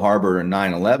Pearl Harbor and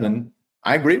 9/11,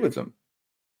 I agree with them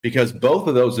because both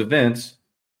of those events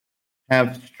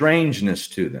have strangeness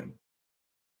to them.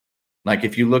 Like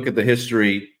if you look at the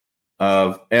history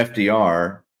of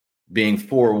FDR being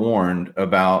forewarned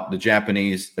about the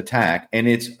Japanese attack, and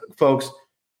it's, folks,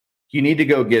 you need to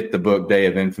go get the book Day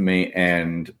of Infamy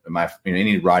and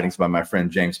any writings by my friend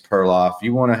James Perloff.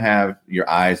 You want to have your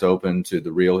eyes open to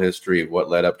the real history of what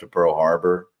led up to Pearl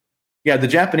Harbor. Yeah, the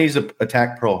Japanese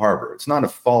attacked Pearl Harbor. It's not a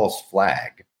false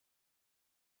flag.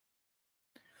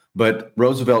 But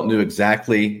Roosevelt knew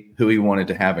exactly who he wanted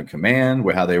to have in command,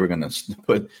 how they were going to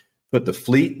put the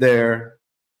fleet there,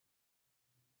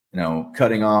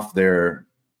 cutting off their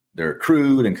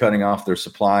crude and cutting off their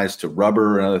supplies to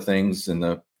rubber and other things in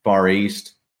the Far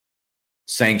East,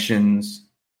 sanctions,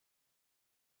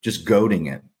 just goading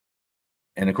it.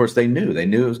 And of course, they knew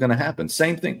it was going to happen.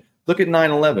 Same thing. Look at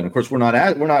 9/11. Of course, we're not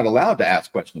allowed to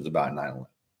ask questions about 9/11.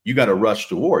 You got to rush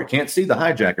to war. You can't see the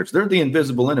hijackers. They're the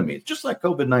invisible enemy. It's just like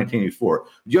COVID-19 before.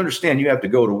 You understand you have to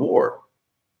go to war.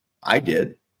 I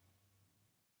did.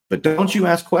 But don't you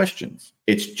ask questions.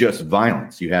 It's just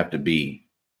violence. You have to be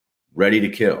ready to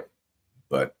kill.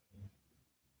 But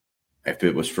if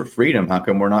it was for freedom, how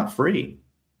come we're not free?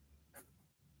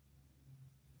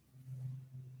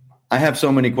 I have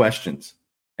so many questions.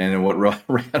 And what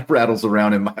rattles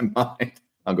around in my mind,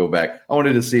 I'll go back. I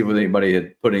wanted to see if anybody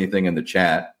had put anything in the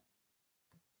chat.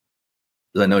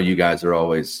 Because I know you guys are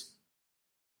always,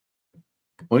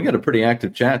 we got a pretty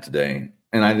active chat today.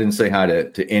 And I didn't say hi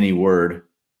to any word.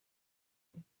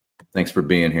 Thanks for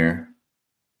being here.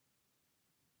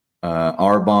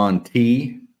 Arbon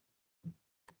T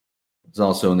is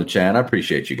also in the chat. I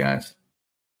appreciate you guys.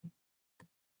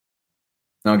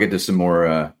 I'll get to some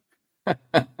more.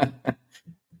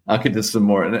 I'll get to some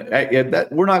more.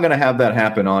 We're not going to have that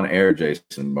happen on air,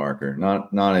 Jason Barker.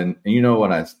 Not in. You know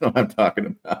what I'm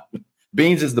talking about.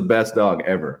 Beans is the best dog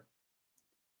ever.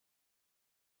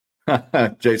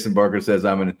 Jason Barker says,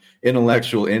 I'm an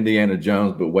intellectual Indiana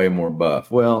Jones, but way more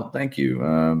buff. Well, thank you.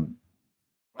 I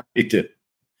need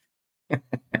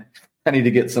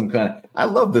to get some I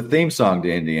love the theme song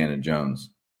to Indiana Jones.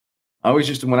 I always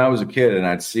used to, when I was a kid and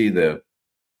I'd see the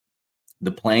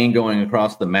plane going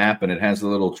across the map and it has a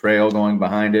little trail going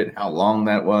behind it, how long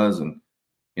that was. And,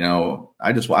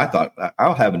 I thought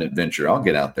I'll have an adventure. I'll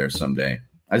get out there someday.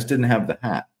 I just didn't have the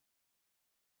hat.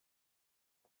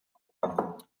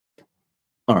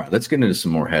 All right, let's get into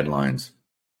some more headlines.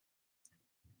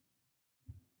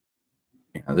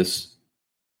 Yeah, this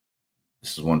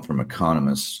is one from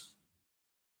Economist.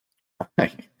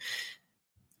 Okay,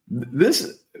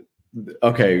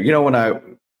 when I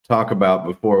talk about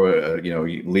before,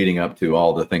 leading up to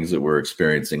all the things that we're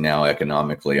experiencing now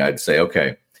economically, I'd say,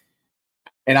 okay,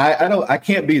 and I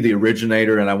can't be the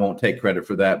originator and I won't take credit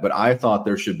for that, but I thought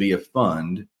there should be a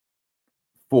fund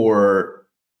for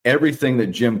everything that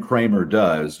Jim Cramer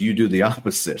does. You do the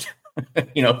opposite,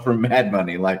 for Mad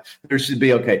Money. Like there should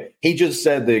be, okay, he just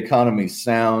said the economy's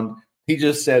sound. He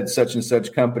just said such and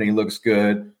such company looks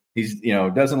good. He's,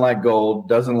 doesn't like gold,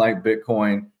 doesn't like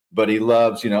Bitcoin, but he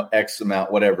loves, X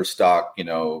amount, whatever stock,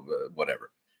 whatever.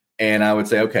 And I would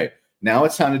say, okay, now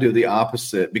it's time to do the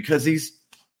opposite because these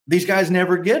guys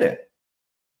never get it.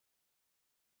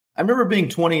 I remember being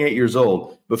 28 years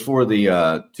old before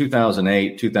the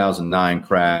 2008, 2009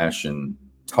 crash and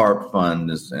TARP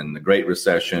funds and the Great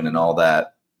Recession and all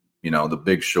that, the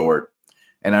Big Short.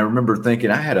 And I remember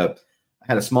thinking I had a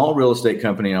small real estate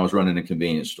company and I was running a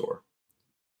convenience store.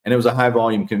 And it was a high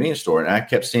volume convenience store. And I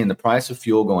kept seeing the price of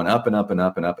fuel going up and up and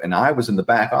up and up. And I was in the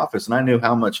back office and I knew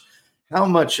how much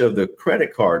of the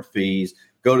credit card fees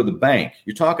go to the bank.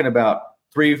 You're talking about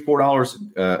 $3,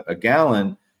 $4 a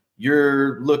gallon.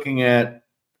 You're looking at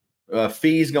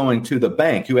fees going to the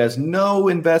bank, who has no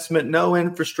investment, no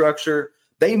infrastructure.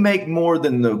 They make more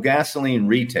than the gasoline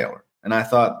retailer. And I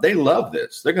thought, they love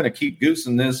this. They're going to keep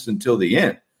goosing this until the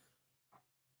end.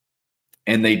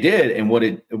 And they did. And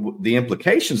the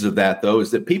implications of that, though,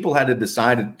 is that people had to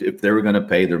decide if they were going to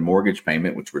pay their mortgage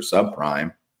payment, which were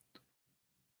subprime,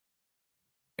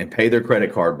 and pay their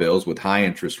credit card bills with high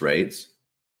interest rates,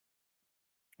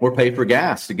 or pay for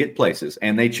gas to get places.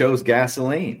 And they chose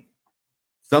gasoline.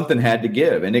 Something had to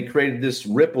give. And it created this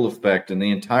ripple effect, and the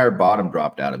entire bottom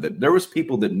dropped out of it. There was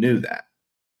people that knew that.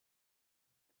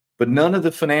 But none of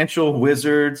the financial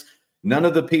wizards, none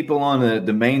of the people on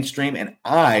the mainstream. And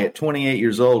I, at 28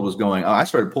 years old, was going, I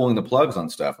started pulling the plugs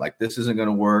on stuff. Like, this isn't going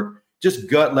to work. Just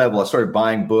gut level. I started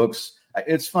buying books.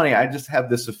 It's funny. I just have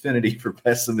this affinity for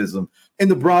pessimism in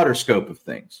the broader scope of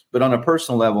things. But on a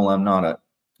personal level,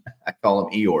 I call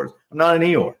them Eeyores. I'm not an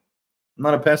Eeyore. I'm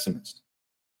not a pessimist.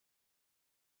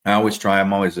 I always try.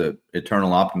 I'm always an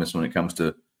eternal optimist when it comes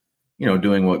to,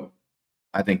 doing what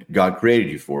I think God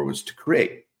created you for, was to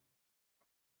create.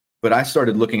 But I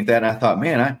started looking at that and I thought,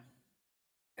 man,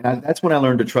 that's when I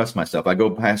learned to trust myself. I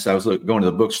was going to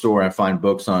the bookstore. I find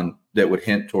books that would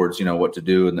hint towards, what to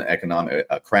do in the economic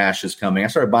crash is coming. I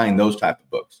started buying those type of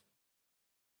books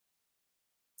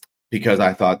because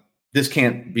I thought this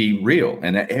can't be real.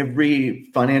 And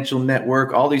every financial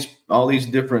network, all these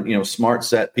different, smart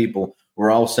set people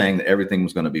were all saying that everything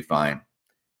was going to be fine.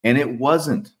 And it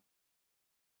wasn't.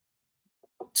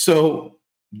 So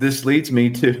this leads me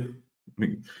to, let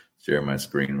me share my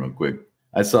screen real quick.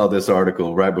 I saw this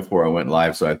article right before I went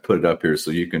live, so I put it up here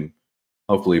so you can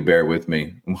hopefully bear with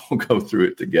me. We'll go through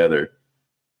it together.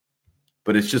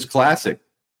 But it's just classic.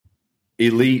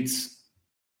 Elites,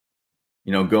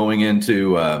 going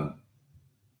into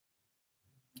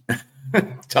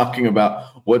talking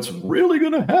about what's really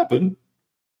going to happen.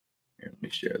 Here, let me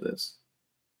share this.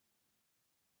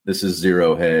 This is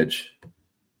Zero Hedge.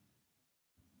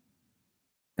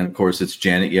 And of course, it's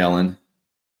Janet Yellen.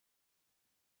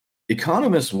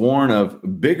 Economists warn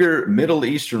of bigger Middle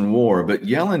Eastern war, but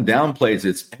Yellen downplays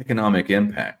its economic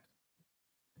impact.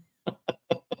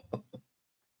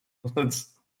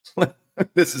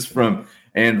 This is from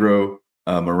Andrew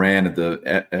Moran at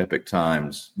the Epoch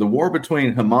Times. The war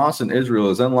between Hamas and Israel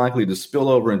is unlikely to spill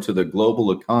over into the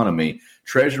global economy,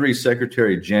 Treasury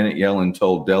Secretary Janet Yellen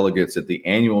told delegates at the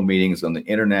annual meetings on the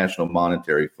International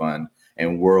Monetary Fund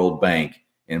and World Bank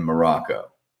in Morocco.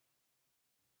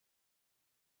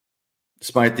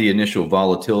 Despite the initial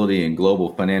volatility in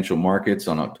global financial markets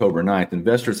on October 9th,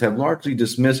 investors have largely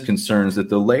dismissed concerns that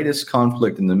the latest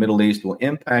conflict in the Middle East will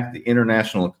impact the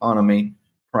international economy,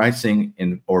 pricing,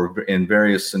 in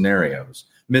various scenarios.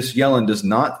 Ms. Yellen does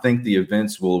not think the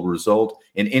events will result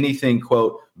in anything,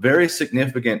 quote, very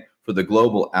significant for the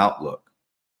global outlook.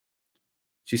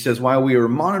 She says, while we are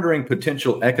monitoring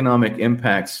potential economic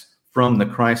impacts from the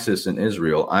crisis in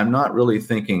Israel, I'm not really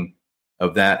thinking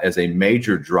of that as a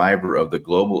major driver of the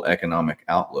global economic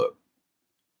outlook.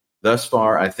 Thus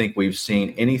far, I don't think we've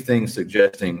seen anything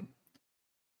suggesting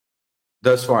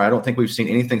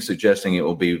it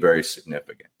will be very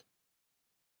significant.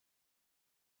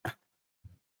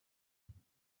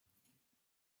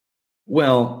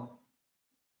 Well,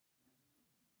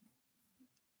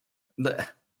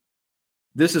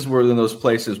 this is one of those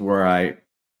places where I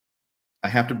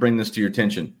have to bring this to your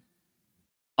attention.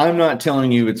 I'm not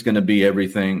telling you it's going to be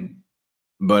everything,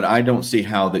 but I don't see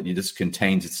how that this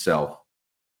contains itself.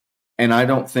 And I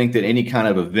don't think that any kind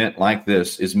of event like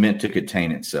this is meant to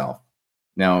contain itself.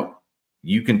 Now,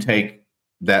 you can take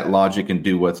that logic and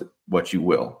do what you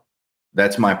will.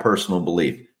 That's my personal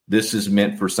belief. This is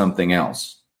meant for something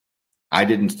else. I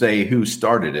didn't say who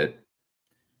started it,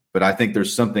 but I think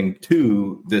there's something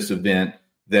to this event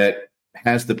that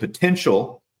has the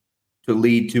potential to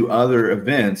lead to other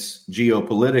events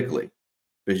geopolitically,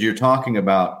 because you're talking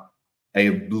about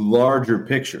a larger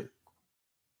picture.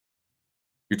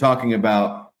 You're talking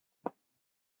about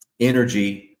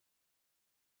energy,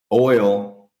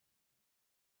 oil,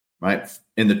 right?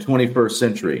 In the 21st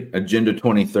century, Agenda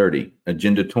 2030,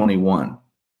 Agenda 21,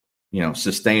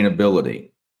 sustainability,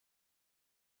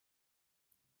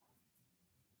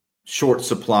 short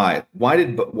supply. Why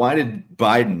did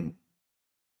Biden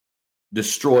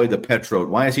destroy the petro?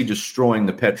 Why is he destroying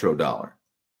the petrodollar?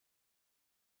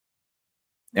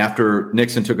 After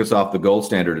Nixon took us off the gold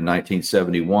standard in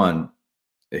 1971,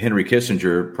 Henry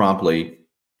Kissinger promptly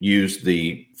used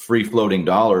the free floating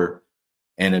dollar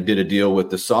and it did a deal with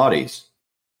the Saudis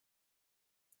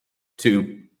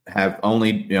to have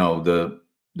only,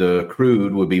 the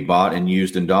crude would be bought and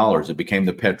used in dollars. It became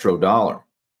the petrodollar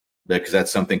because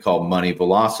that's something called money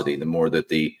velocity. The more that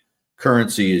the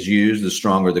currency is used, the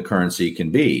stronger the currency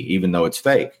can be, even though it's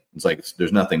fake. It's like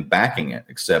there's nothing backing it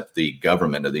except the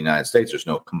government of the United States. There's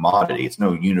no commodity. It's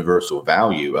no universal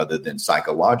value other than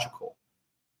psychological.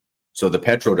 So the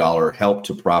petrodollar helped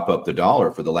to prop up the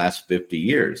dollar for the last 50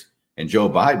 years. And Joe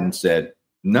Biden said,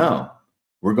 no,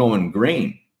 we're going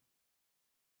green.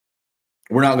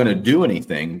 We're not going to do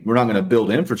anything. We're not going to build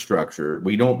infrastructure.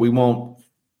 We won't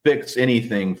fix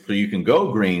anything so you can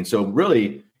go green. So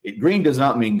really, green does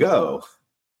not mean go,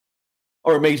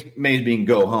 or it may mean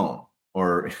go home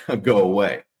or go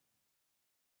away.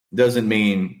 Doesn't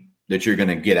mean that you're going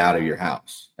to get out of your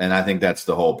house. And I think that's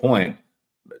the whole point.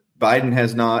 Biden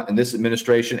has not, and this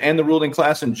administration and the ruling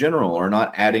class in general are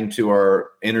not adding to our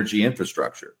energy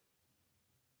infrastructure.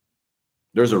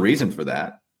 There's a reason for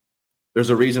that.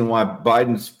 There's a reason why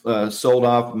Biden's sold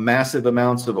off massive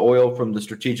amounts of oil from the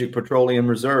Strategic Petroleum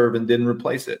Reserve and didn't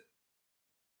replace it.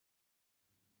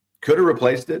 Could have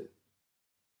replaced it.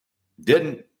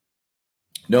 Didn't.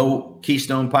 No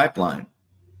Keystone Pipeline.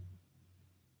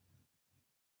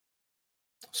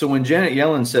 So when Janet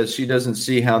Yellen says she doesn't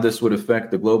see how this would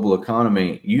affect the global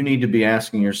economy, you need to be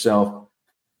asking yourself,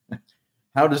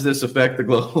 how does this affect the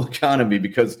global economy?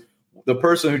 Because the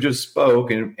person who just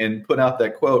spoke and put out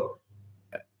that quote,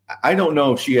 I don't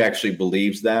know if she actually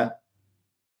believes that.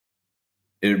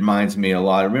 It reminds me a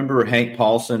lot. Remember Hank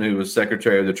Paulson, who was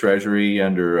Secretary of the Treasury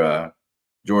under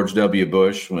George W.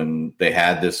 Bush when they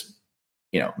had this,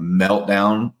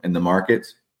 meltdown in the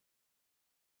markets?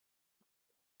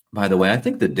 By the way, I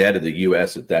think the debt of the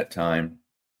U.S. at that time,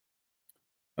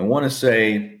 I want to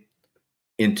say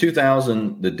in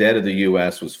 2000, the debt of the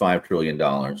U.S. was $5 trillion.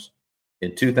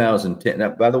 In 2010,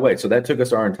 now, by the way, so that took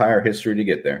us our entire history to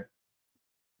get there.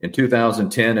 In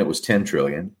 2010, it was 10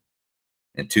 trillion.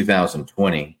 In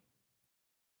 2020,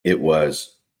 it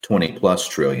was 20 plus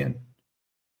trillion.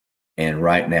 And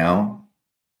right now,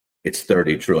 it's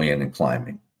 30 trillion and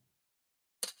climbing.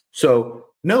 So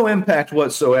no impact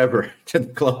whatsoever to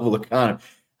the global economy.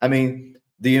 I mean,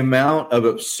 the amount of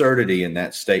absurdity in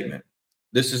that statement.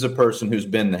 This is a person who's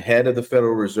been the head of the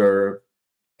Federal Reserve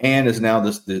and is now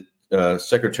the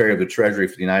Secretary of the Treasury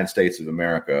for the United States of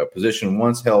America, a position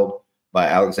once held by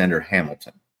Alexander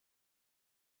Hamilton.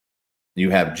 You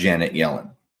have Janet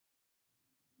Yellen,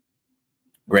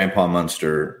 Grandpa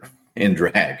Munster in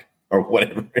drag, or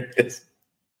whatever it is.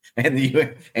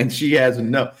 And she has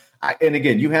no. And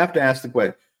again, you have to ask the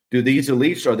question, do these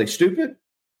elites, are they stupid?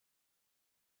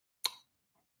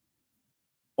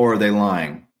 Or are they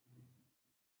lying?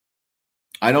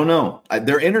 I don't know.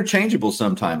 They're interchangeable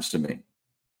sometimes to me.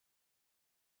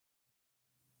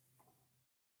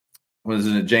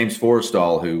 Wasn't it James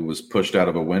Forrestal who was pushed out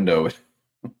of a window at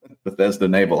Bethesda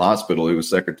Naval Hospital, who was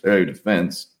Secretary of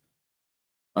Defense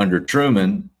under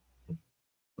Truman?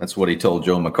 That's what he told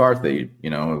Joe McCarthy,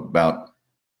 about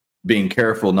being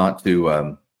careful not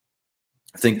to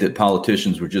think that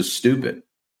politicians were just stupid.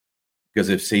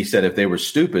 Because he said if they were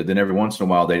stupid, then every once in a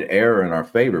while they'd err in our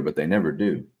favor, but they never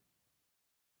do.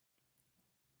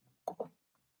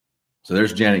 So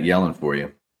there's Janet Yellen for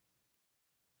you.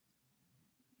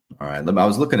 All right. I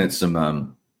was looking at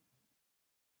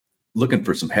looking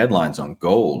for some headlines on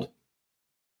gold.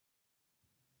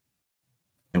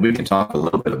 And we can talk a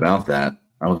little bit about that.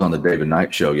 I was on the David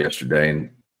Knight show yesterday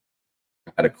and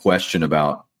had a question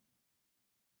about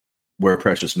where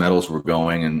precious metals were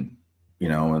going. And,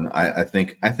 and I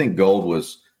think gold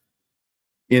was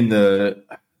in the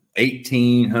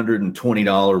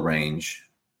 $1,820 range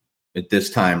at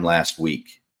this time last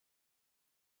week.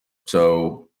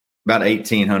 So about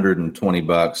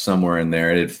 $1,820, somewhere in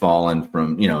there. It had fallen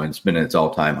from, it's been at its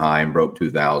all-time high and broke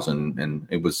 2,000, and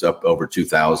it was up over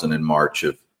 2,000 in March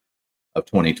of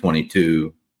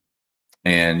 2022.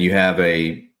 And you have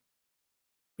a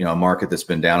market that's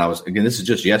been down. This is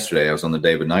just yesterday. I was on the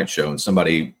David Knight show, and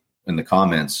somebody in the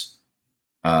comments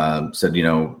said,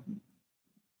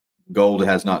 gold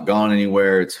has not gone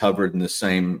anywhere. It's hovered in the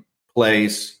same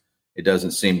place. It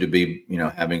doesn't seem to be,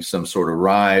 having some sort of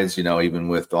rise, even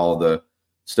with all the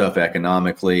stuff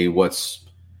economically. What's,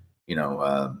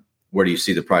 where do you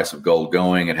see the price of gold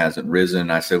going? It hasn't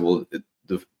risen. I said, well,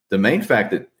 the main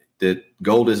fact that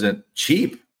gold isn't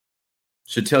cheap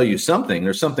should tell you something.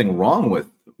 There's something wrong with,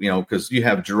 because you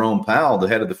have Jerome Powell, the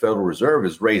head of the Federal Reserve,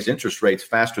 has raised interest rates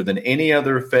faster than any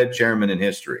other Fed chairman in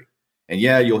history. And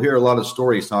yeah, you'll hear a lot of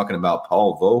stories talking about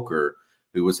Paul Volcker,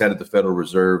 who was head of the Federal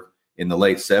Reserve in the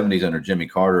late 70s under Jimmy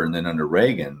Carter and then under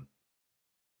Reagan,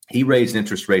 he raised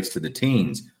interest rates to the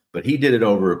teens, but he did it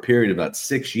over a period of about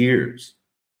 6 years.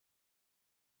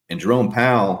 And Jerome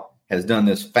Powell has done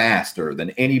this faster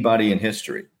than anybody in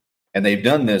history. And they've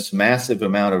done this massive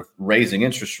amount of raising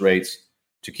interest rates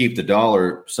to keep the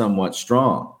dollar somewhat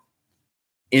strong.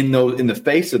 In the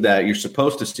face of that, you're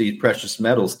supposed to see precious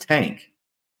metals tank,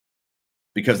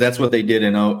 because that's what they did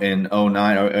in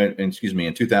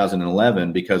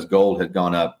 2011, because gold had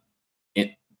gone up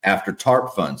after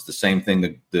TARP funds. The same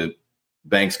thing, the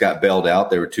banks got bailed out.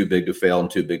 They were too big to fail and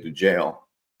too big to jail.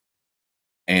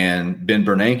 And Ben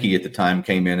Bernanke at the time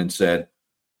came in and said,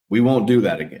 we won't do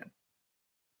that again.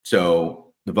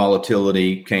 So the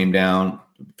volatility came down.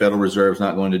 The Federal Reserve's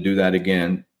not going to do that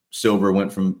again. Silver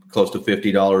went from close to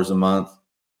 $50 a month,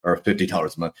 or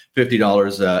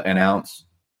 $50 an ounce.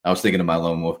 I was thinking of my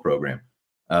Lone Wolf program.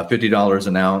 $50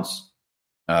 an ounce,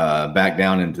 back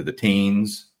down into the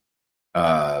teens.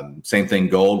 Same thing,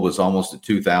 gold was almost at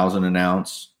 $2,000 an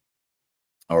ounce,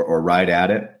 or right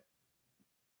at it.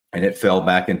 And it fell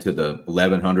back into the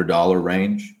 $1,100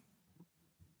 range.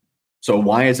 So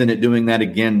why isn't it doing that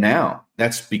again now?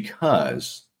 That's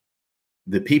because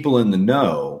the people in the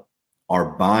know are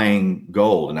buying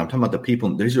gold. And I'm talking about the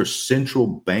people, these are central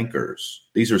bankers.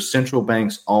 These are central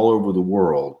banks all over the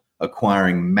world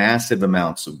acquiring massive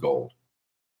amounts of gold.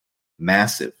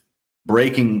 Massive.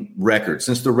 Breaking records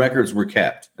since the records were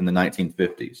kept in the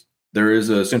 1950s. There is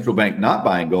a central bank not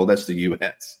buying gold. That's the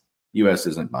U.S. U.S.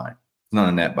 isn't buying. It's not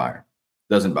a net buyer.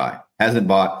 Doesn't buy. Hasn't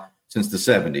bought since the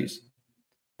 70s.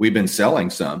 We've been selling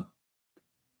some,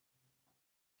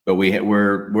 but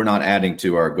we're not adding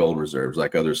to our gold reserves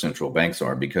like other central banks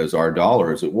are, because our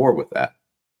dollar is at war with that.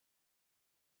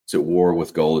 It's at war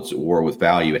with gold. It's at war with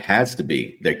value. It has to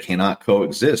be. They cannot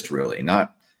coexist, really.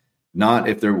 Not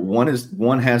if there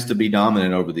one has to be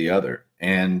dominant over the other,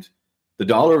 and the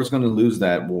dollar is going to lose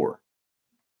that war.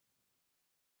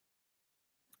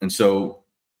 And so,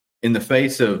 in the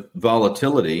face of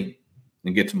volatility,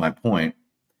 and get to my point,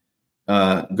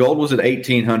 gold was at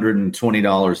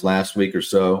 $1,820 last week or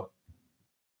so.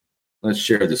 Let's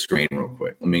share the screen real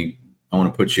quick. I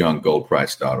want to put you on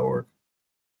goldprice.org.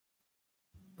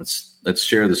 Let's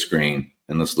share the screen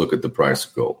and let's look at the price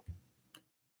of gold.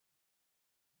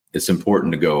 It's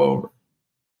important to go over.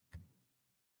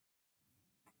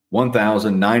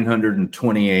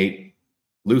 1,928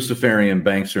 Luciferian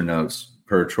Bankster notes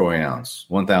per troy ounce.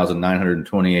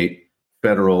 1,928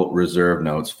 Federal Reserve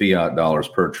notes, fiat dollars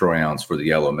per troy ounce for the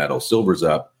yellow metal. Silver's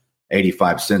up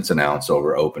 85 cents an ounce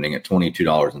over opening at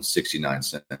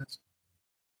 $22.69.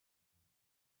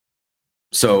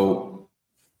 So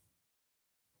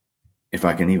if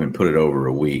I can even put it over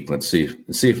a week, let's see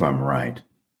if I'm right.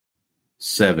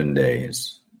 7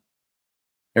 days.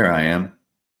 Here I am.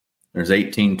 There's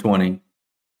 1820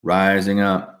 rising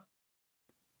up,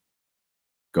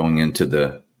 going into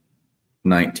the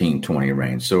 1920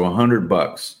 range. So $100,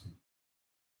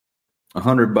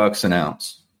 $100 an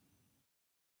ounce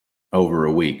over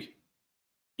a week.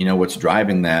 You know what's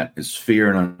driving that is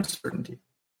fear and uncertainty.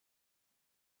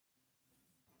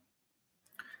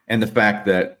 And the fact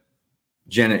that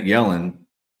Janet Yellen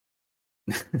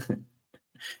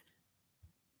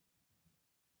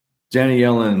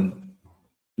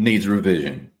needs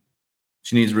revision.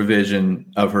 She needs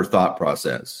revision of her thought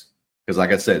process. Because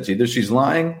like I said, it's either she's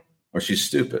lying or she's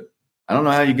stupid. I don't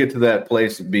know how you get to that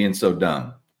place of being so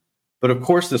dumb. But of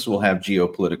course this will have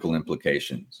geopolitical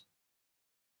implications.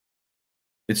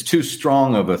 It's too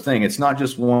strong of a thing. It's not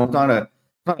just one, it's not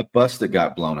a bus that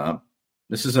got blown up.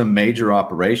 This is a major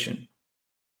operation.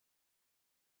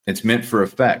 It's meant for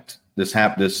effect. This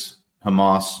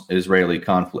Hamas-Israeli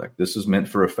conflict. This is meant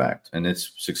for effect, and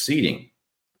it's succeeding.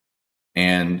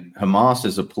 And Hamas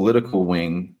is a political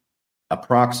wing, a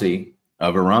proxy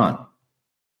of Iran.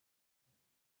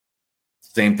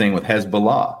 Same thing with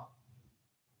Hezbollah.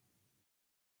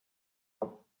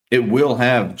 It will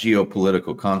have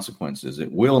geopolitical consequences.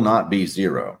 It will not be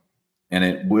zero. And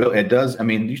it does. I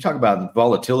mean, you talk about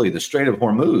volatility, the Strait of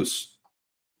Hormuz.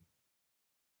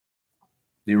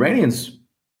 The Iranians,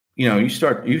 you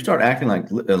start acting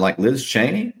like Liz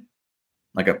Cheney,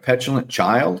 like a petulant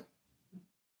child,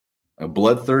 a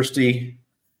bloodthirsty,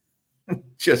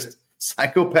 just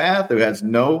psychopath who has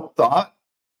no thought,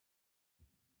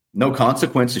 no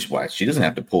consequences. Why? She doesn't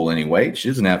have to pull any weight. She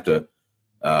doesn't have to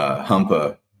hump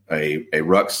a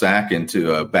rucksack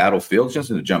into a battlefield. She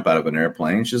doesn't have to jump out of an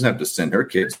airplane. She doesn't have to send her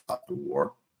kids off to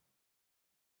war.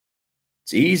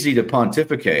 It's easy to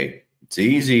pontificate. It's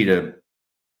easy to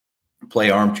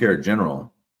play armchair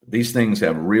general. These things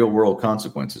have real world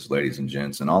consequences, ladies and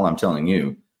gents. And all I'm telling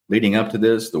you, leading up to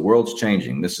this, the world's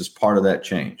changing. This is part of that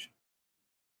change.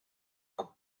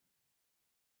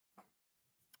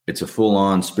 It's a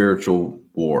full-on spiritual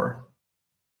war.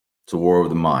 It's a war of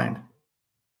the mind.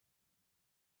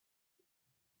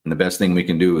 And the best thing we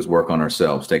can do is work on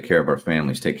ourselves, take care of our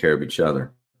families, take care of each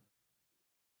other.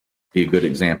 Be a good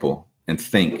example and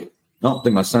think. Oh, I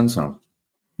think my son's home.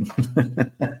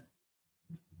 I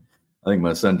think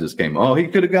my son just came. Oh, he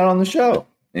could have got on the show.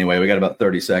 Anyway, we got about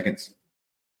 30 seconds.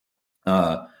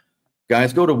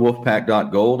 Guys, go to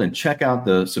wolfpack.gold and check out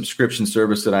the subscription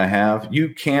service that I have.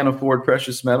 You can afford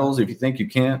precious metals. If you think you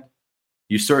can't,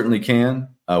 you certainly can.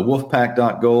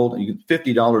 Wolfpack.gold. You get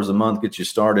 $50 a month, gets you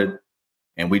started,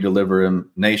 and we deliver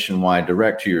them nationwide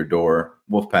direct to your door.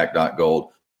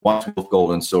 Wolfpack.gold. Watch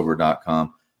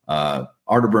wolfgoldandsilver.com.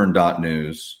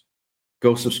 Arterburn.news.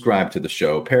 Go subscribe to the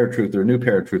show. Paratruther, new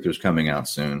Paratruthers coming out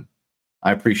soon.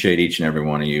 I appreciate each and every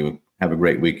one of you. Have a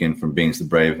great weekend from Beings the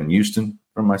Brave in Houston.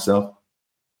 From myself,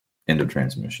 end of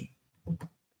transmission.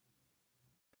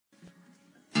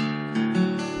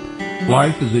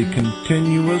 Life is a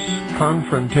continuous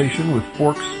confrontation with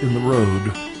forks in the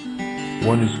road.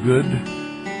 One is good,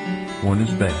 one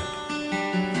is bad.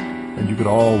 And you could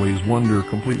always wander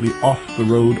completely off the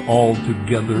road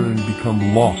altogether and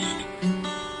become lost.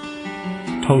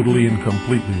 Totally and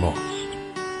completely lost.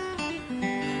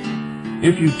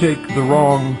 If you take the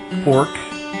wrong fork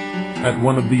at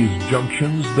one of these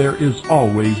junctions, there is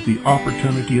always the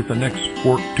opportunity at the next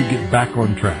fork to get back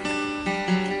on track.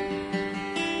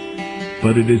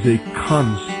 But it is a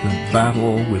constant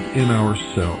battle within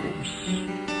ourselves.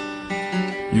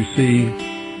 You see,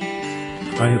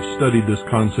 I have studied this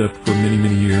concept for many,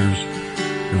 many years,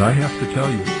 and I have to tell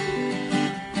you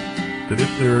that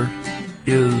if there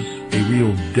is a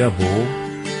real devil,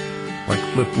 like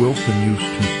Flip Wilson used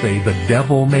to say, the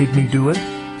devil made me do it.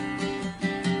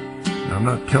 Now, I'm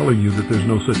not telling you that there's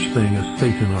no such thing as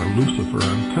Satan or Lucifer.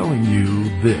 I'm telling you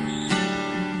this.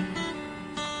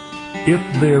 If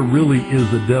there really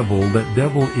is a devil, that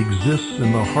devil exists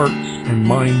in the hearts and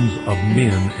minds of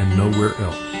men and nowhere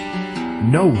else.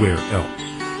 Nowhere else.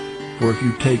 For if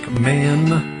you take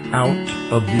man out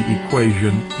of the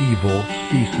equation, evil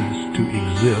ceases to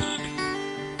exist,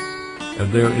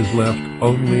 and there is left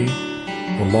only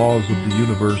the laws of the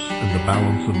universe and the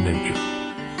balance of nature.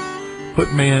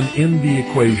 Put man in the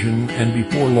equation, and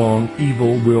before long,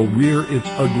 evil will rear its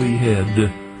ugly head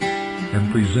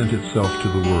and present itself to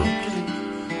the world.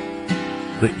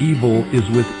 The evil is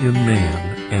within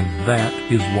man, and that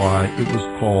is why it was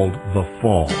called the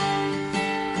fall.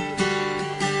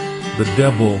 The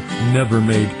devil never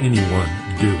made anyone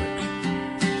do it.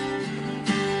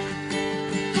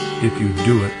 If you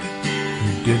do it,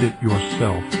 you did it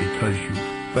yourself because you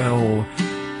fell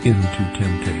into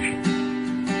temptation.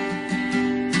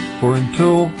 For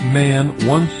until man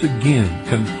once again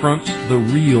confronts the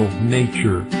real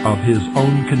nature of his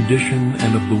own condition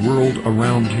and of the world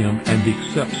around him and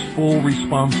accepts full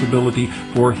responsibility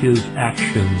for his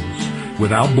actions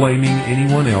without blaming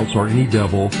anyone else or any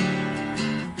devil,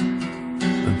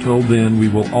 until then we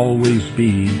will always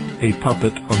be a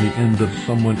puppet on the end of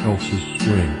someone else's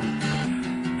string.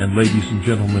 And ladies and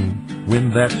gentlemen, when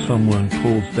that someone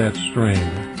pulls that string,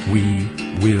 we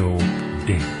will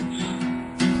dance.